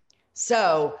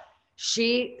 So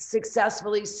she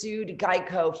successfully sued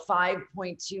Geico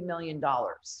 $5.2 million.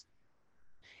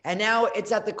 And now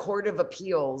it's at the Court of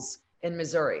Appeals in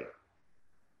Missouri.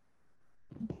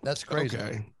 That's crazy.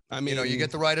 Okay. I mean, You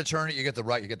get the right attorney. You get the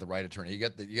right attorney. You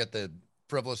get the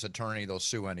frivolous attorney. They'll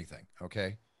sue anything.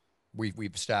 Okay.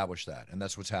 We've established that. And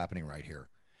that's what's happening right here.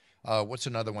 What's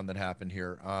another one that happened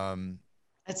here?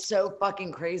 That's so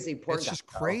fucking crazy. Poor It's guy. just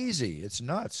crazy. It's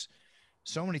nuts.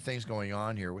 So many things going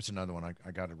on here. What's another one?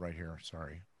 I got it right here.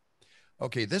 Sorry.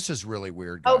 Okay, this is really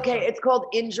weird, guys. Okay, it's called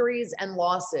injuries and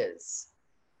losses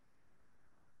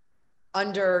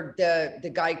under the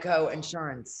Geico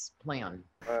insurance plan.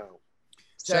 Wow.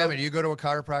 So, Sammy, do you go to a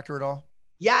chiropractor at all?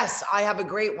 yes, I have a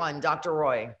great one, Dr.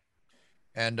 Roy.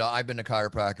 And I've been to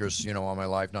chiropractors, all my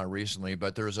life, not recently,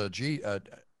 but there's a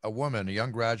woman, a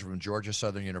young graduate from Georgia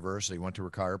Southern University, went to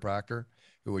her chiropractor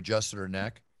who adjusted her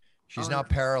neck. She's now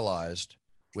paralyzed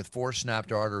with 4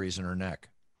 snapped arteries in her neck.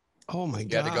 oh my She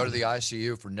God. had to go to the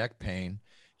ICU for neck pain.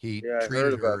 He Yeah, I heard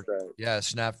treated her. about that. Yeah,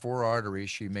 snapped 4 arteries.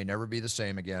 She may never be the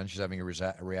same again. She's having a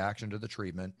reaction to the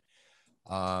treatment.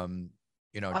 I'm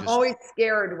always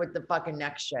scared with the fucking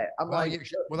neck shit. Well,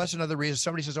 that's another reason.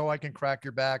 Somebody says, "Oh, I can crack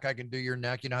your back. I can do your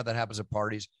neck." You know how that happens at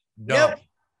parties. No. Nope.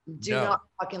 Do No. not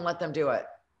fucking let them do it.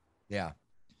 Yeah.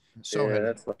 So Yeah, a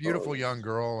that's the beautiful problem. young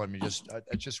girl. I mean, it's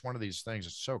just one of these things.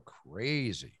 It's so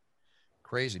crazy.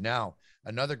 Now,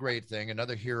 another great thing,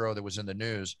 another hero that was in the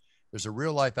news. There's a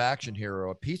real life action hero,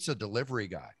 a pizza delivery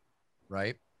guy,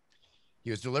 right? He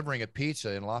was delivering a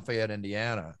pizza in Lafayette,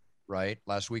 Indiana, right?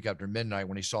 Last week after midnight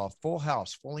when he saw a full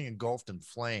house fully engulfed in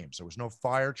flames. There was no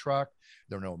fire truck.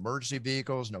 There were no emergency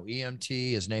vehicles, no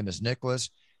EMT. His name is Nicholas.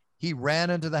 He ran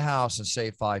into the house and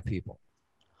saved 5 people,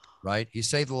 right? He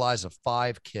saved the lives of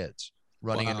 5 kids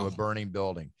running into a burning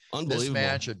building. Unbelievable. This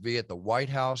man should be at the White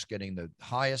House getting the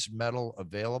highest medal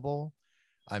available.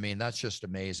 I mean, that's just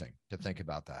amazing to think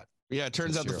about that. Yeah, it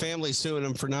turns out the Sincerely. family's suing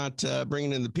him for not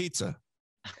bringing in the pizza.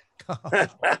 Well,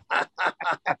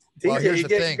 TJ, here's you're the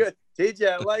getting thing. good.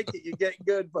 TJ, I like it. You're getting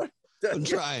good, but I'm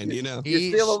trying, You're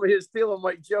He's- stealing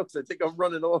my jokes. I think I'm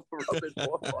running off a bit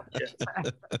more.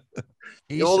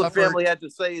 He All the suffered- family had to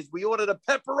say is, "We ordered a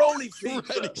pepperoni pizza."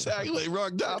 Right, exactly.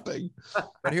 Wrong topping.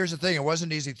 But here's the thing. It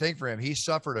wasn't an easy thing for him. He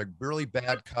suffered a really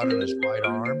bad cut on his right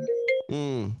arm.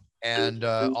 Mm. And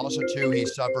also, too, he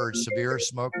suffered severe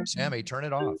smoke. Sammy, turn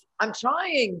it off. I'm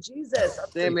trying. Jesus.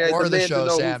 Sammy, Before the show,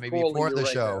 Sammy, before the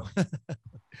show.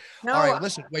 No, All right,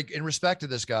 listen, wait, in respect to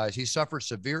this, guys, he suffered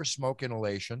severe smoke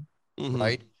inhalation,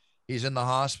 right? He's in the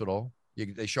hospital.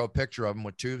 They show a picture of him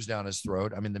with tubes down his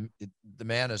throat. I mean, the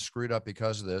man is screwed up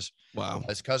because of this. Wow.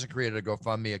 His cousin created a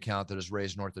GoFundMe account that has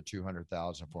raised north of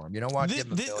 $200,000 for him. You know what?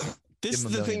 This is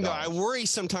the thing, though. I worry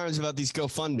sometimes about these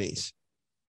GoFundMes.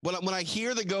 When I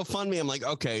hear the GoFundMe, I'm like,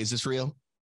 okay, is this real?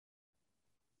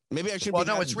 Maybe I should. Well,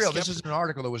 no, it's real. This is an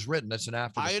article that was written. That's an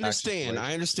after. I understand.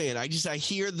 I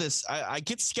hear this. I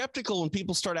get skeptical when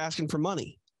people start asking for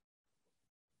money.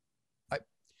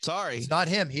 Sorry, it's not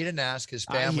him. He didn't ask. His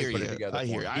family put it together. I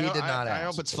hear. He did not ask. I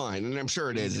hope it's fine, and I'm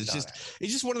sure it is. It's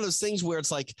just one of those things where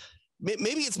it's like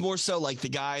maybe it's more so like the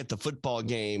guy at the football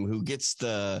game who gets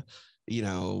the, you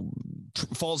know,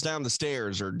 falls down the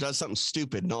stairs or does something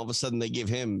stupid, and all of a sudden they give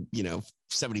him, you know,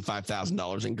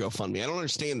 $75,000 in GoFundMe. I don't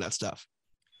understand that stuff.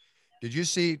 Did you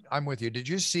see? I'm with you. Did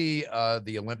you see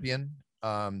the Olympian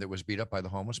that was beat up by the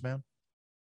homeless man?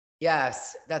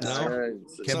 Yes, that's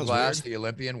Kim Glass, the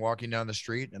Olympian, walking down the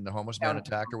street, and the homeless man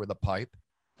attacked her with a pipe.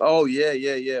 Oh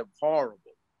yeah. Horrible.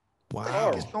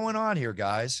 Wow. What's going on here,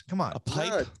 guys? Come on. A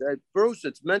pipe? Bruce,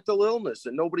 it's mental illness,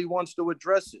 and nobody wants to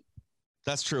address it.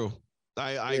 That's true.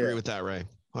 I agree with that, Ray.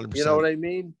 100%. You know what I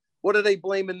mean? What are they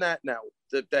blaming that now?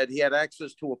 That he had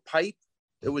access to a pipe?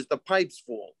 It was the pipe's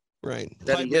fault. Right.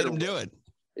 That Pipe he made him do it.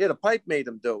 Yeah, the pipe made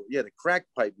him do it. Yeah, the crack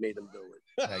pipe made him do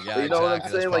it. Yeah, you know what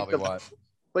I'm saying? Like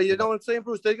but you know what I'm saying,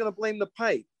 Bruce? They're gonna blame the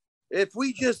pipe. If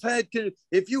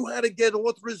you had to get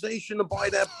authorization to buy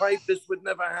that pipe, this would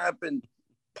never happen.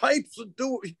 Pipes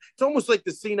do. It's almost like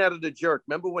the scene out of The Jerk.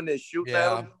 Remember when they're shooting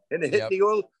at him and they hit the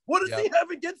oil? What does he have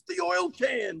against the oil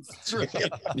cans? That's right.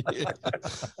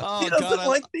 He doesn't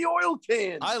like the oil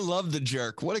cans. I love The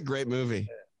Jerk. What a great movie.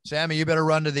 Sammy, you better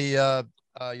run to the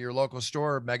your local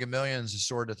store. Mega Millions is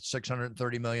soared to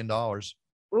 $630 million.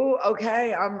 Ooh,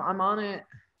 okay. I'm on it.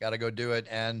 Got to go do it.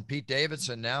 And Pete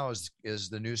Davidson now is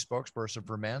the new spokesperson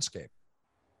for Manscaped.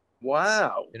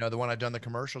 Wow. You know, the one I've done the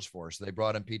commercials for. So they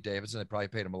brought in Pete Davidson. They probably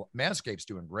paid him. Manscaped's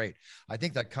doing great. I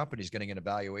think that company's getting an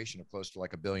evaluation of close to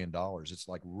like $1 billion. It's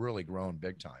like really grown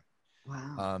big time.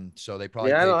 Wow. So they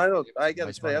probably. Yeah, I got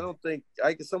to say, I don't think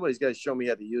somebody's got to show me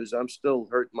how to use it. I'm still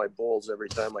hurting my balls every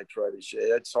time I try to shave.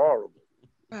 That's horrible.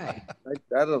 Right.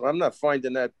 I'm not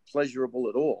finding that pleasurable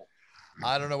at all.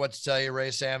 I don't know what to tell you,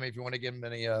 Ray. Sammy, if you want to give him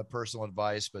any personal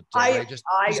advice, but Ray, just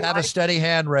have a steady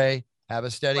hand, Ray. Have a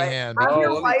steady hand. Let me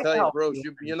tell you, Bruce,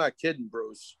 you're not kidding,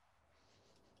 Bruce.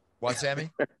 What,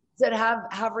 Sammy? Said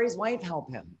have Ray's wife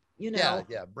help him. You know,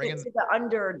 bring in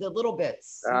the little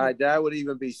bits. That would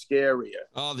even be scarier.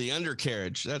 Oh, the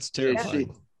undercarriage. That's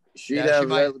terrifying. She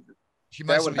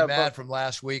might be mad from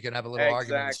last week and have a little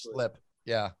argument and slip.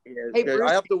 Yeah. Hey, Bruce,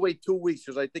 I have to wait 2 weeks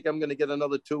because I think I'm going to get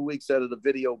another 2 weeks out of the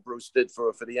video Bruce did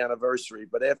for the anniversary.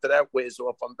 But after that wears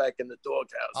off, I'm back in the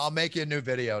doghouse. I'll make you a new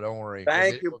video. Don't worry.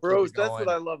 Thank you, Bruce. That's what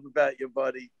I love about you,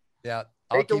 buddy. Yeah.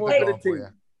 I'll keep it going for you.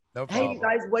 No problem. Hey, you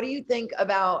guys, what do you think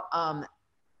about,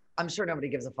 I'm sure nobody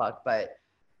gives a fuck, but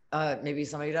maybe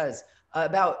somebody does,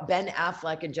 about Ben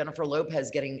Affleck and Jennifer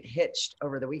Lopez getting hitched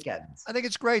over the weekend? I think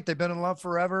it's great. They've been in love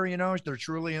forever. You know, they're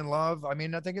truly in love. I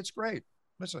mean, I think it's great.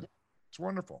 Listen. It's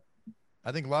wonderful.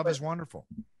 I think love is wonderful.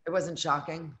 It wasn't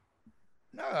shocking.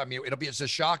 No, I mean, it's as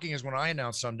shocking as when I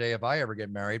announce someday if I ever get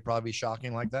married, probably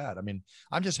shocking like that. I mean,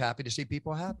 I'm just happy to see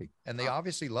people happy, and they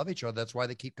obviously love each other. That's why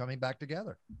they keep coming back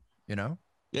together. You know?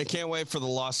 Yeah, can't wait for the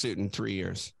lawsuit in 3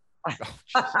 years. But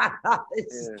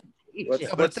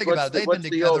think about it. They've been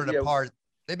together and apart.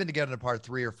 They've been together and apart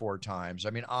 3 or 4 times. I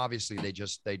mean, obviously they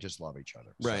just love each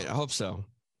other. Right. I hope so.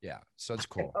 Yeah. So it's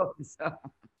cool. I hope so.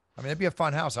 I mean, it'd be a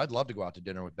fun house. I'd love to go out to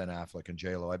dinner with Ben Affleck and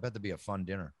J-Lo. I bet that'd be a fun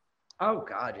dinner. Oh,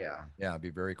 God, yeah. Yeah, it'd be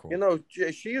very cool. You know,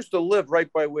 she used to live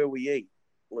right by where we ate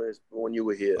when you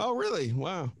were here. Oh, really?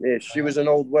 Wow. Yeah, she was in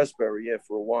Old Westbury,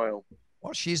 for a while.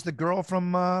 Well, she's the girl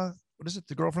from, what is it?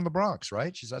 The girl from the Bronx,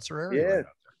 right? That's her area.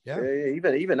 Yeah.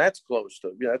 Yeah. Even that's close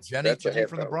to. Yeah, that's Jenny that's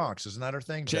from the Bronx. Isn't that her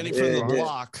thing? Jenny from the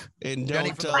block. And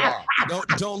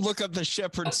don't look up the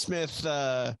Shepard Smith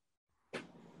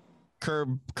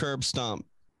curb stomp.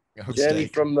 Jenny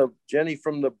from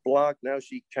the block. Now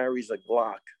she carries a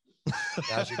Glock.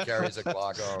 Now she carries a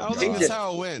Glock. Oh, I don't think that's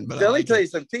how it went. But let me tell you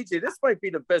something, TJ. This might be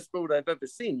the best food I've ever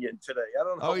seen you in today. I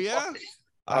don't know. Oh yeah,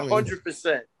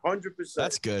 100%.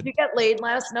 That's good. Did you get laid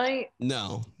last night?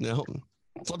 No.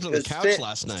 Slept on the couch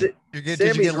last night. Did you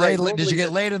get laid? Did you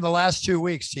get laid in the last 2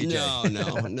 weeks, TJ?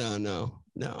 No.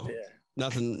 Yeah.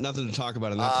 Nothing to talk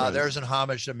about in that front. There's an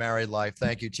homage to married life.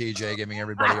 Thank you, TJ, giving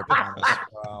everybody a promise.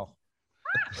 Wow.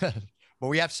 But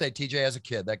we have to say TJ has a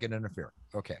kid that can interfere.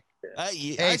 Okay.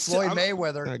 Hey, Floyd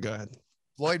Mayweather. Go ahead.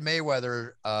 Floyd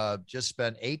Mayweather just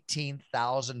spent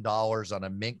 $18,000 on a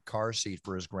mink car seat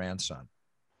for his grandson.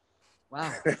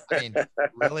 Wow. I mean,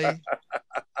 really?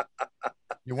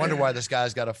 You wonder why this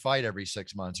guy's got to fight every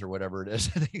 6 months or whatever it is.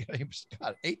 He's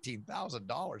got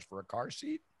 $18,000 for a car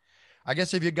seat. I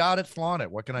guess if you got it, flaunt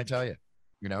it. What can I tell you?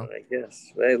 You know? I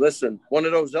guess. Hey, listen, one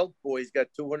of those Elk boys got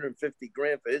 $250,000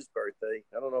 for his birthday.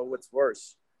 I don't know what's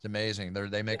worse. It's amazing.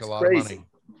 They make It's a lot crazy. of money.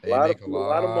 They A lot make of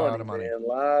money, man. A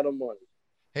lot of money.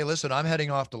 Hey, listen, I'm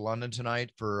heading off to London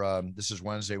tonight for this is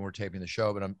Wednesday. We're taping the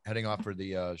show, but I'm heading off for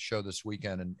the show this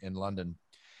weekend in London.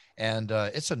 And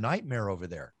it's a nightmare over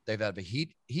there. They've had a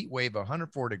heat wave,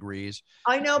 104 degrees.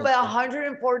 I know, but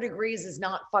 104 degrees is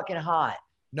not fucking hot.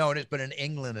 No, but in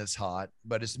England it's hot,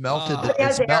 but it's melted. Over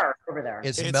there.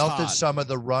 It's melted hot. Some of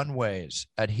the runways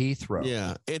at Heathrow.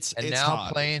 Yeah, it's now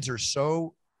hot. Planes are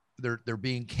they're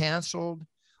being canceled.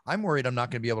 I'm worried I'm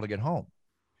not going to be able to get home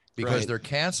because they're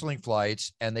canceling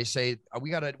flights, and they say we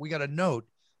got a note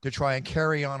to try and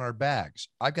carry on our bags.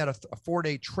 I've got a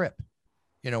 4-day trip,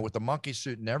 with the monkey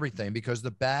suit and everything, because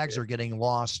the bags are getting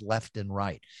lost left and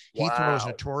right. Wow. Heathrow is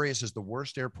notorious as the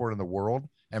worst airport in the world,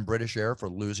 and British Air for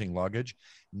losing luggage.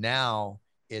 Now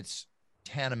it's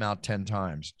tantamount 10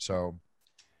 times. So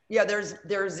yeah, there's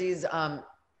these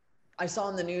I saw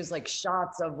in the news like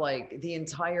shots of like the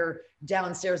entire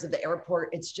downstairs of the airport.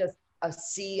 It's just a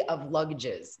sea of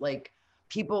luggages, like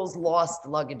people's lost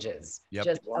luggages,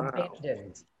 just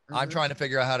abandoned. I'm trying to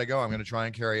figure out how to go. I'm going to try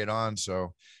and carry it on.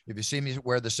 So if you see me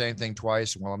wear the same thing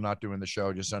twice while I'm not doing the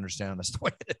show, just understand that's the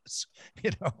way it is.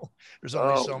 There's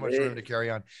only so much room to carry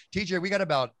on. TJ, we got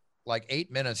about like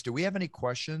 8 minutes. Do we have any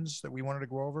questions that we wanted to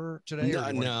go over today?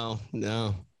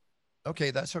 No.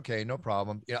 Okay, that's okay. No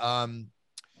problem. Yeah.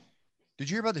 Did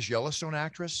you hear about this Yellowstone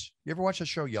actress? You ever watch the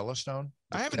show Yellowstone?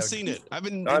 I haven't seen it. I'm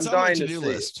it's on my dying to-do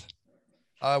list.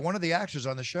 One of the actors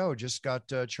on the show just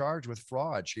got charged with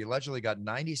fraud. She allegedly got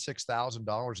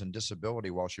 $96,000 in disability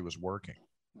while she was working.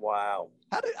 Wow.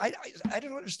 I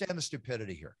don't understand the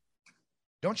stupidity here.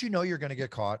 Don't you know you're going to get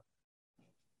caught?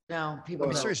 No, people.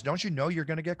 I'm serious. Don't you know you're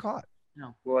going to get caught?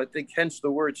 No. Well, I think hence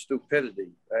the word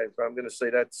stupidity. I'm going to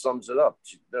say that sums it up.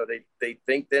 They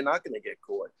think they're not going to get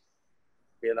caught.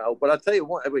 But I'll tell you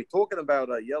what, we're talking about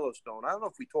Yellowstone. I don't know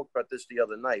if we talked about this the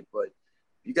other night, but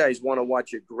you guys want to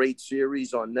watch a great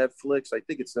series on Netflix? I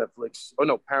think it's Netflix. Oh,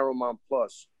 no, Paramount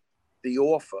Plus. The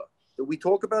Offer. Did we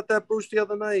talk about that, Bruce, the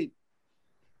other night?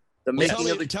 Tell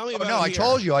me about I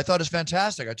told you. I thought it's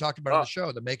fantastic. I talked about it on the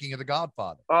show, the making of The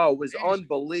Godfather. Oh, it was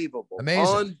unbelievable.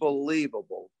 Amazing.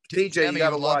 Unbelievable. TJ, Sammy, you got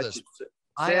to watch this. it.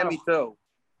 Sammy, too.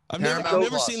 I've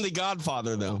never seen The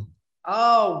Godfather, though.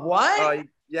 Oh, what?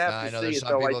 You have to see it,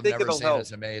 though. I think it'll help.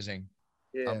 It's amazing.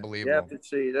 Yeah, unbelievable. You have to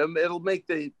see it. It'll make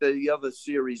the other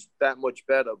series that much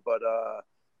better. But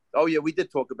we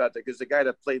did talk about that because the guy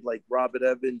that played like Robert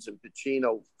Evans and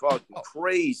Pacino, fucking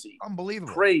crazy,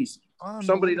 unbelievable, crazy.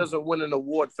 Somebody doesn't win an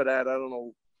award for that. I don't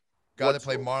know. Guy that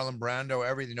played Marlon Brando,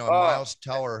 everything. Miles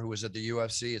Teller, who was at the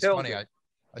UFC. It's funny.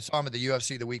 I saw him at the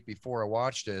UFC the week before I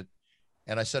watched it,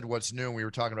 and I said, "What's new?" And we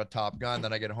were talking about Top Gun.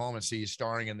 Then I get home and see he's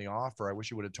starring in The Offer. I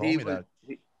wish you would have told me that.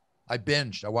 I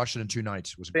binged. I watched it in 2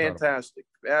 nights. It was incredible. Fantastic.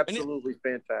 Absolutely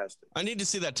fantastic. I need to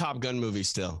see that Top Gun movie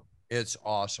still. It's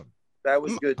awesome. That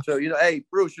was good. So, hey,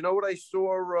 Bruce, you know what I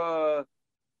saw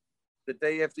the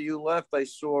day after you left? I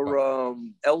saw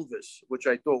Elvis, which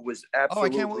I thought was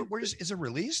absolutely. Oh, I can't. Where is it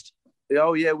released?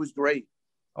 Oh, yeah, it was great.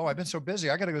 Oh, I've been so busy.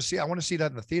 I got to go see. I want to see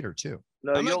that in the theater too.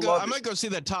 No, I might go see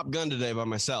that Top Gun today by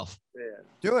myself. Yeah.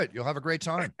 Do it. You'll have a great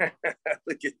time.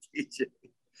 Look at TJ.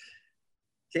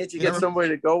 Can't you get somebody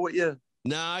to go with you?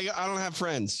 No, I don't have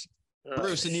friends.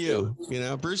 Bruce and you.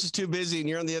 Bruce is too busy, and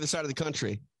you're on the other side of the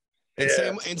country.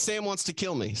 And Sam wants to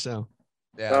kill me. So.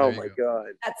 Yeah. Oh my God.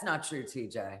 That's not true,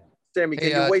 TJ. Sammy, can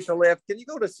you wait till after? Can you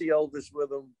go to see Elvis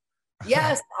with him?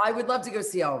 Yes, I would love to go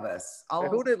see Elvis.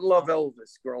 Who didn't love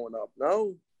Elvis growing up?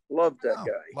 No, loved that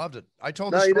guy. Loved it. I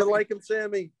told. No, you didn't like him,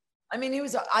 Sammy. I mean,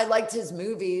 I liked his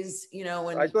movies.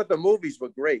 When I thought the movies were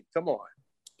great. Come on.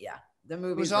 Yeah, the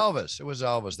movies. It was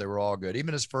Elvis. They were all good.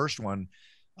 Even his first one,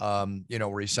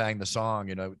 where he sang the song.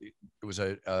 It was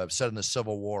set in the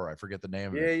Civil War. I forget the name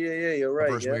of it. Yeah. You're right.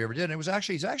 The first movie he ever did. And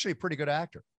he's actually a pretty good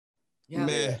actor. Yeah.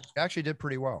 He actually did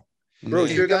pretty well.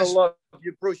 Bruce, you're gonna love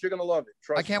it.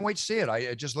 Trust I can't me. wait to see it.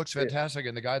 It just looks fantastic,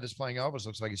 and the guy that's playing Elvis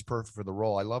looks like he's perfect for the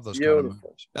role. I love those kind of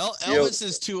movies. Elvis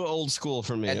is too old school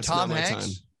for me. And it's Tom not my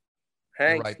Hanks,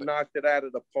 time. Hanks knocked it out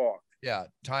of the park. Yeah,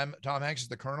 Tom Hanks is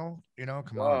the Colonel.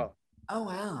 Come on. Oh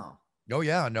wow. Oh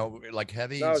yeah, no, like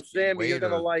heavy. No, Sammy, you're weight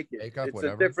gonna or like it. makeup, It's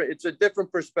whatever. it's a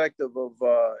different perspective of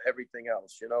everything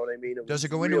else. You know what I mean? Does it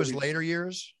go into his later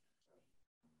years?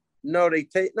 No, they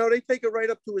take it right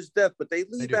up to his death, but they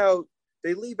leave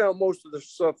out most of the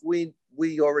stuff we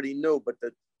already knew. But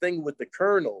the thing with the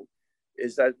Colonel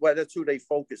is that that's who they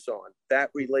focus on, that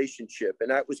relationship,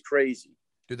 and that was crazy.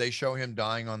 Do they show him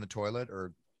dying on the toilet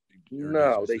or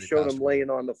no? They showed him laying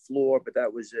on the floor, but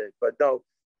that was it. But no,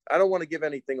 I don't want to give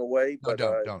anything away. But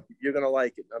don't. You're gonna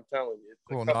like it. I'm telling you.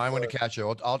 Cool. No, I want to catch it.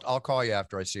 I'll call you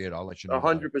after I see it. I'll let you know.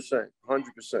 100%.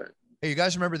 Hey, you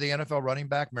guys remember the NFL running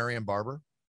back Marion Barber?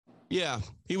 Yeah,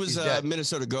 he was a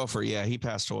Minnesota Gopher. Yeah, he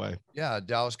passed away. Yeah,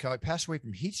 Dallas Cowboy passed away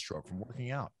from heat stroke from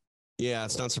working out. Yeah,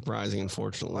 it's not surprising,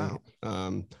 unfortunately.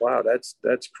 Wow, wow,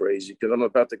 that's crazy because I'm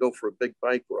about to go for a big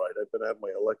bike ride. I've been having my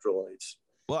electrolytes.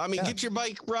 Well, I mean, get your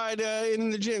bike ride in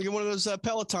the gym. Get one of those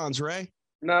Pelotons, Ray.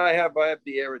 No, I have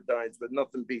the Aerodynes, but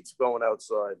nothing beats going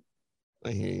outside.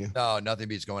 I hear you. No, nothing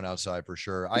beats going outside for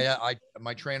sure.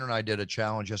 My trainer and I did a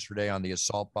challenge yesterday on the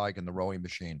assault bike and the rowing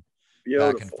machine.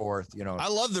 Beautiful. Back and forth, you know. I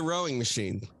love the rowing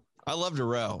machine. I love to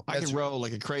row. I can row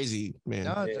like a crazy man.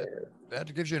 No,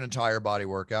 that gives you an entire body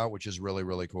workout, which is really,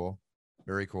 really cool.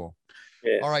 Very cool.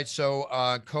 Yeah. All right. So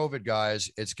COVID,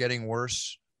 guys, it's getting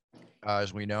worse.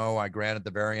 As we know, granted the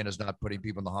variant is not putting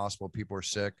people in the hospital. People are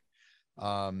sick.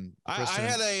 I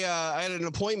had an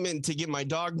appointment to get my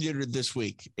dog neutered this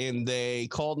week, and they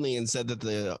called me and said that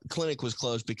the clinic was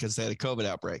closed because they had a COVID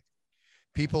outbreak.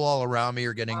 People all around me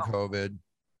are getting COVID.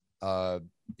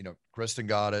 You know, Kristen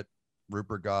got it.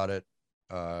 Rupert got it.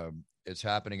 It's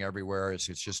happening everywhere. It's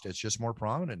just more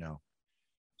prominent now.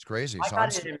 It's crazy. I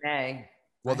got it in May.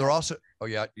 Well, they're also. Oh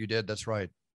yeah, you did. That's right.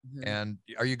 Mm-hmm. And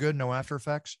are you good? No after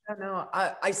effects? No,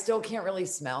 I still can't really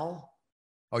smell.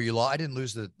 Oh, I didn't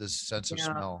lose the sense of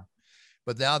smell.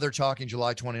 But now they're talking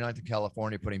July 29th in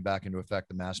California, putting back into effect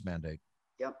the mask mandate.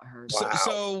 Yep, I heard.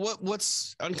 So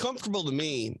what's uncomfortable to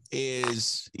me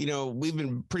is, you know, we've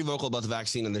been pretty vocal about the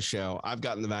vaccine on the show. I've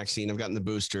gotten the vaccine. I've gotten the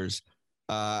boosters.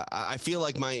 I feel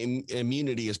like my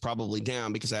immunity is probably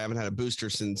down because I haven't had a booster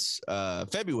since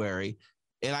February,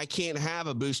 and I can't have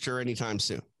a booster anytime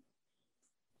soon.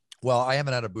 Well, I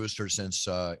haven't had a booster since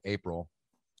April.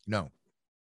 No,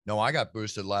 I got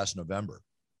boosted last November,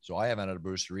 so I haven't had a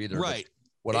booster either. Right.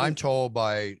 But what I'm told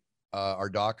by our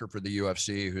doctor for the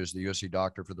UFC, who's the UFC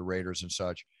doctor for the Raiders and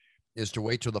such, is to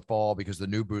wait till the fall because the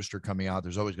new booster coming out,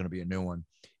 there's always going to be a new one,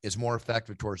 is more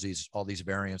effective towards all these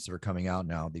variants that are coming out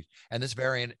now. And this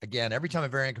variant, again, every time a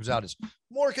variant comes out, it's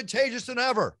more contagious than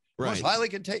ever. Right. Most highly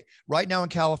contagious. Right now in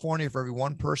California, for every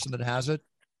one person that has it,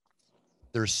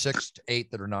 there's 6 to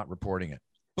 8 that are not reporting it.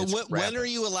 But when are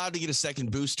you allowed to get a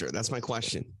second booster? That's my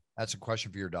question. That's a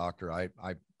question for your doctor. I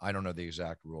don't know the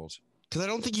exact rules. Because I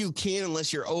don't think you can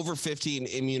unless you're over 50 and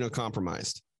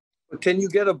immunocompromised. Can you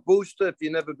get a booster if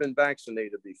you've never been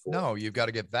vaccinated before? No, you've got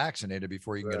to get vaccinated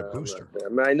before you can get a booster. I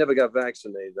mean, I never got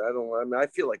vaccinated. I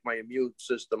feel like my immune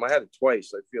system, I had it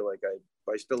twice. I feel like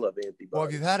I still have antibodies. Well,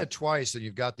 if you've had it twice, then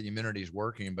you've got the immunity's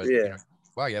working. But yeah. You know,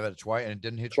 wow, you have it twice and it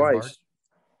didn't hit you hard?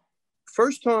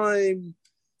 First time,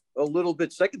 a little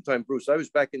bit. Second time, Bruce, I was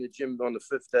back in the gym on the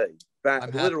 5th day.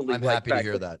 I'm happy to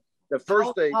hear that. The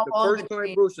first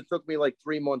time, Bruce, it took me like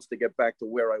 3 months to get back to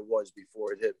where I was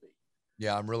before it hit me.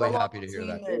 Yeah, I'm really happy to hear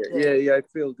that. Yeah, I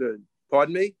feel good.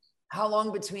 Pardon me? How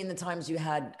long between the times you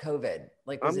had COVID?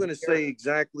 I'm going to say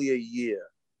exactly a year.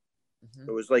 Mm-hmm.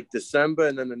 It was like December,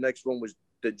 and then the next one was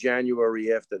the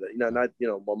January after that. Not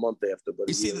a month after, but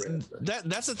you see,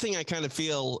 that's the thing I kind of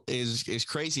feel is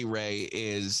crazy, Ray,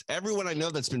 is everyone I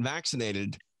know that's been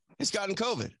vaccinated has gotten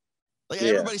COVID. Like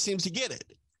everybody seems to get it.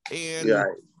 And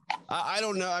I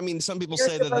don't know. I mean, some people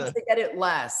say that to get it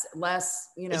less,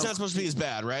 you know, it's not supposed to be as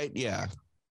bad, right? Yeah.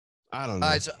 I don't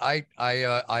know.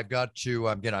 I've got to,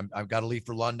 again, I've got to leave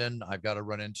for London. I've got to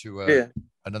run into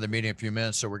another meeting in a few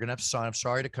minutes. So we're going to have to sign. I'm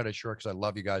sorry to cut it short because I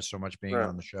love you guys so much being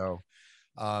on the show.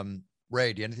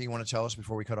 Ray, do you have anything you want to tell us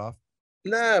before we cut off?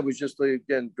 Nah, it was just,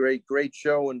 again, great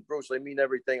show. And Bruce, I mean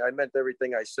everything. I meant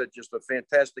everything I said. Just a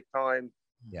fantastic time.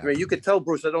 Yeah. I mean, you could tell,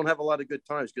 Bruce, I don't have a lot of good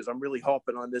times because I'm really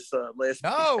hopping on this last.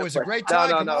 No, it was a great time.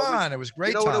 Come on. It was great.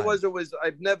 You know time. what it was?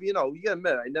 I've never, you gotta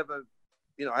admit,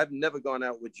 I've never gone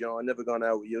out with John, never gone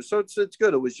out with you. So it's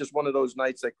good. It was just one of those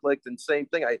nights that clicked. And same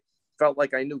thing, I felt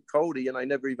like I knew Cody and I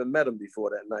never even met him before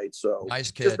that night. So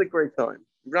nice kid. Just a great time.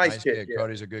 Nice kid. Yeah.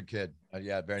 Cody's a good kid.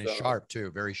 Very sharp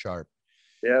too. Very sharp.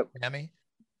 Yeah. Tammy?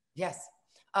 Yes.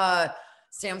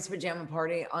 Sam's Pajama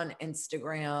Party on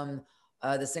Instagram,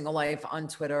 The Single Life on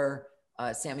Twitter,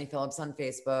 Sammy Phillips on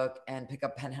Facebook, and pick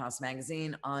up Penthouse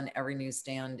Magazine on every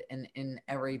newsstand and in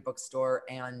every bookstore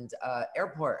and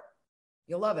airport.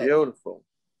 You'll love it. Beautiful.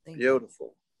 Thank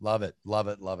Beautiful. Love it. Love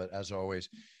it. Love it. As always.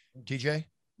 TJ?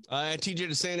 TJ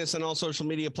DeSantis on all social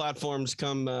media platforms.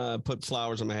 Come put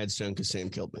flowers on my headstone because Sam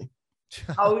killed me.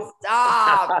 Oh,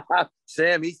 stop.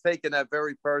 Sam, he's taking that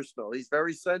very personal. He's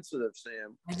very sensitive,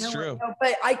 Sam. I It's know, true.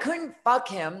 but I couldn't fuck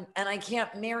him and I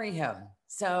can't marry him.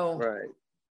 So Right.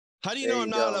 How do you There know you I'm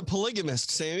not go. a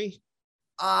polygamist, Sammy?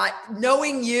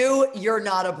 knowing you're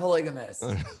not a polygamist.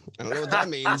 I don't know what that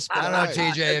means. I don't know, all right.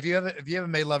 TJ. If you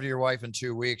haven't made love to your wife in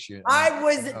 2 weeks, you. I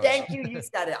was, who knows? thank you. You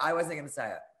said it. I wasn't going to say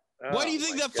it. Why do you Oh,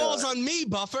 think my that falls God. on me,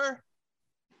 Buffer?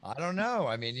 I don't know.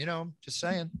 I mean, just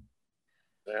saying.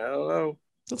 I don't know.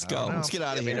 Let's I go. don't know. Let's get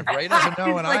out I of mean, here. if Ray doesn't know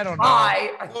He's and like, I don't know.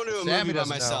 "Hi." I'm going to a Sammy movie by doesn't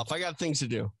know. myself. I got things to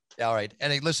do. Yeah, all right.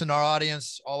 And hey, listen, our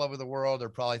audience all over the world, they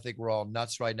probably think we're all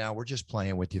nuts right now. We're just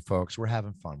playing with you, folks. We're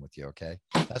having fun with you. Okay.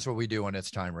 That's what we do on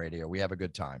It's Time Radio. We have a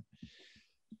good time.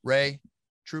 Ray,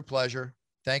 true pleasure.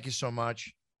 Thank you so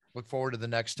much. Look forward to the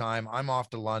next time. I'm off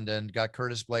to London. Got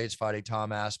Curtis Blades fighting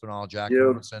Tom Aspinall, Jack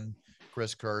Beautiful. Hermanson,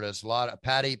 Chris Curtis, a lot of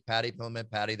Patty Pillman,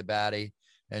 Patty the Baddie,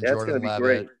 and That's Jordan going to be Levitt.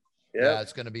 great. Yeah, Yeah.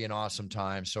 it's going to be an awesome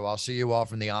time. So I'll see you all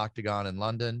from the Octagon in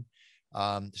London.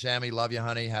 Sammy, love you,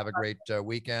 honey. Have a great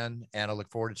weekend. And I look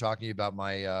forward to talking to you about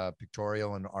my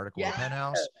pictorial and article in the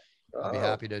Penthouse. I'll be Oh.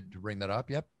 happy to bring that up.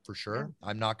 Yep, for sure.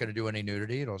 I'm not going to do any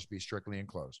nudity. It'll just be strictly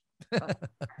enclosed.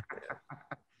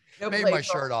 No Maybe play my for-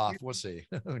 shirt off. We'll see.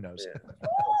 Who knows? Yeah.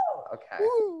 Okay.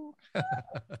 Woo.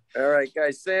 All right,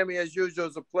 guys. Sammy, as usual,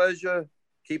 it's a pleasure.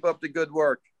 Keep up the good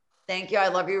work. Thank you. I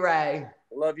love you, Ray.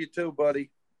 I love you too,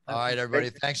 buddy. All right, everybody.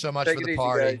 Take- Thanks so much Take for it the easy,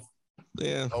 party. guys.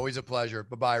 Yeah. Always a pleasure.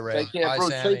 Bye-bye, Ray. Take care, Bye, Bruce.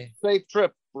 Sammy. Safe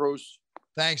trip, Bruce.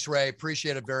 Thanks, Ray.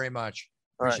 Appreciate it very much.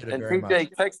 All right. Appreciate And it very TJ,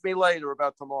 much. text me later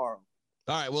about tomorrow.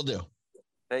 All right, we'll do.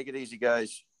 Take it easy,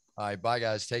 guys. All right, bye,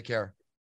 guys. Take care.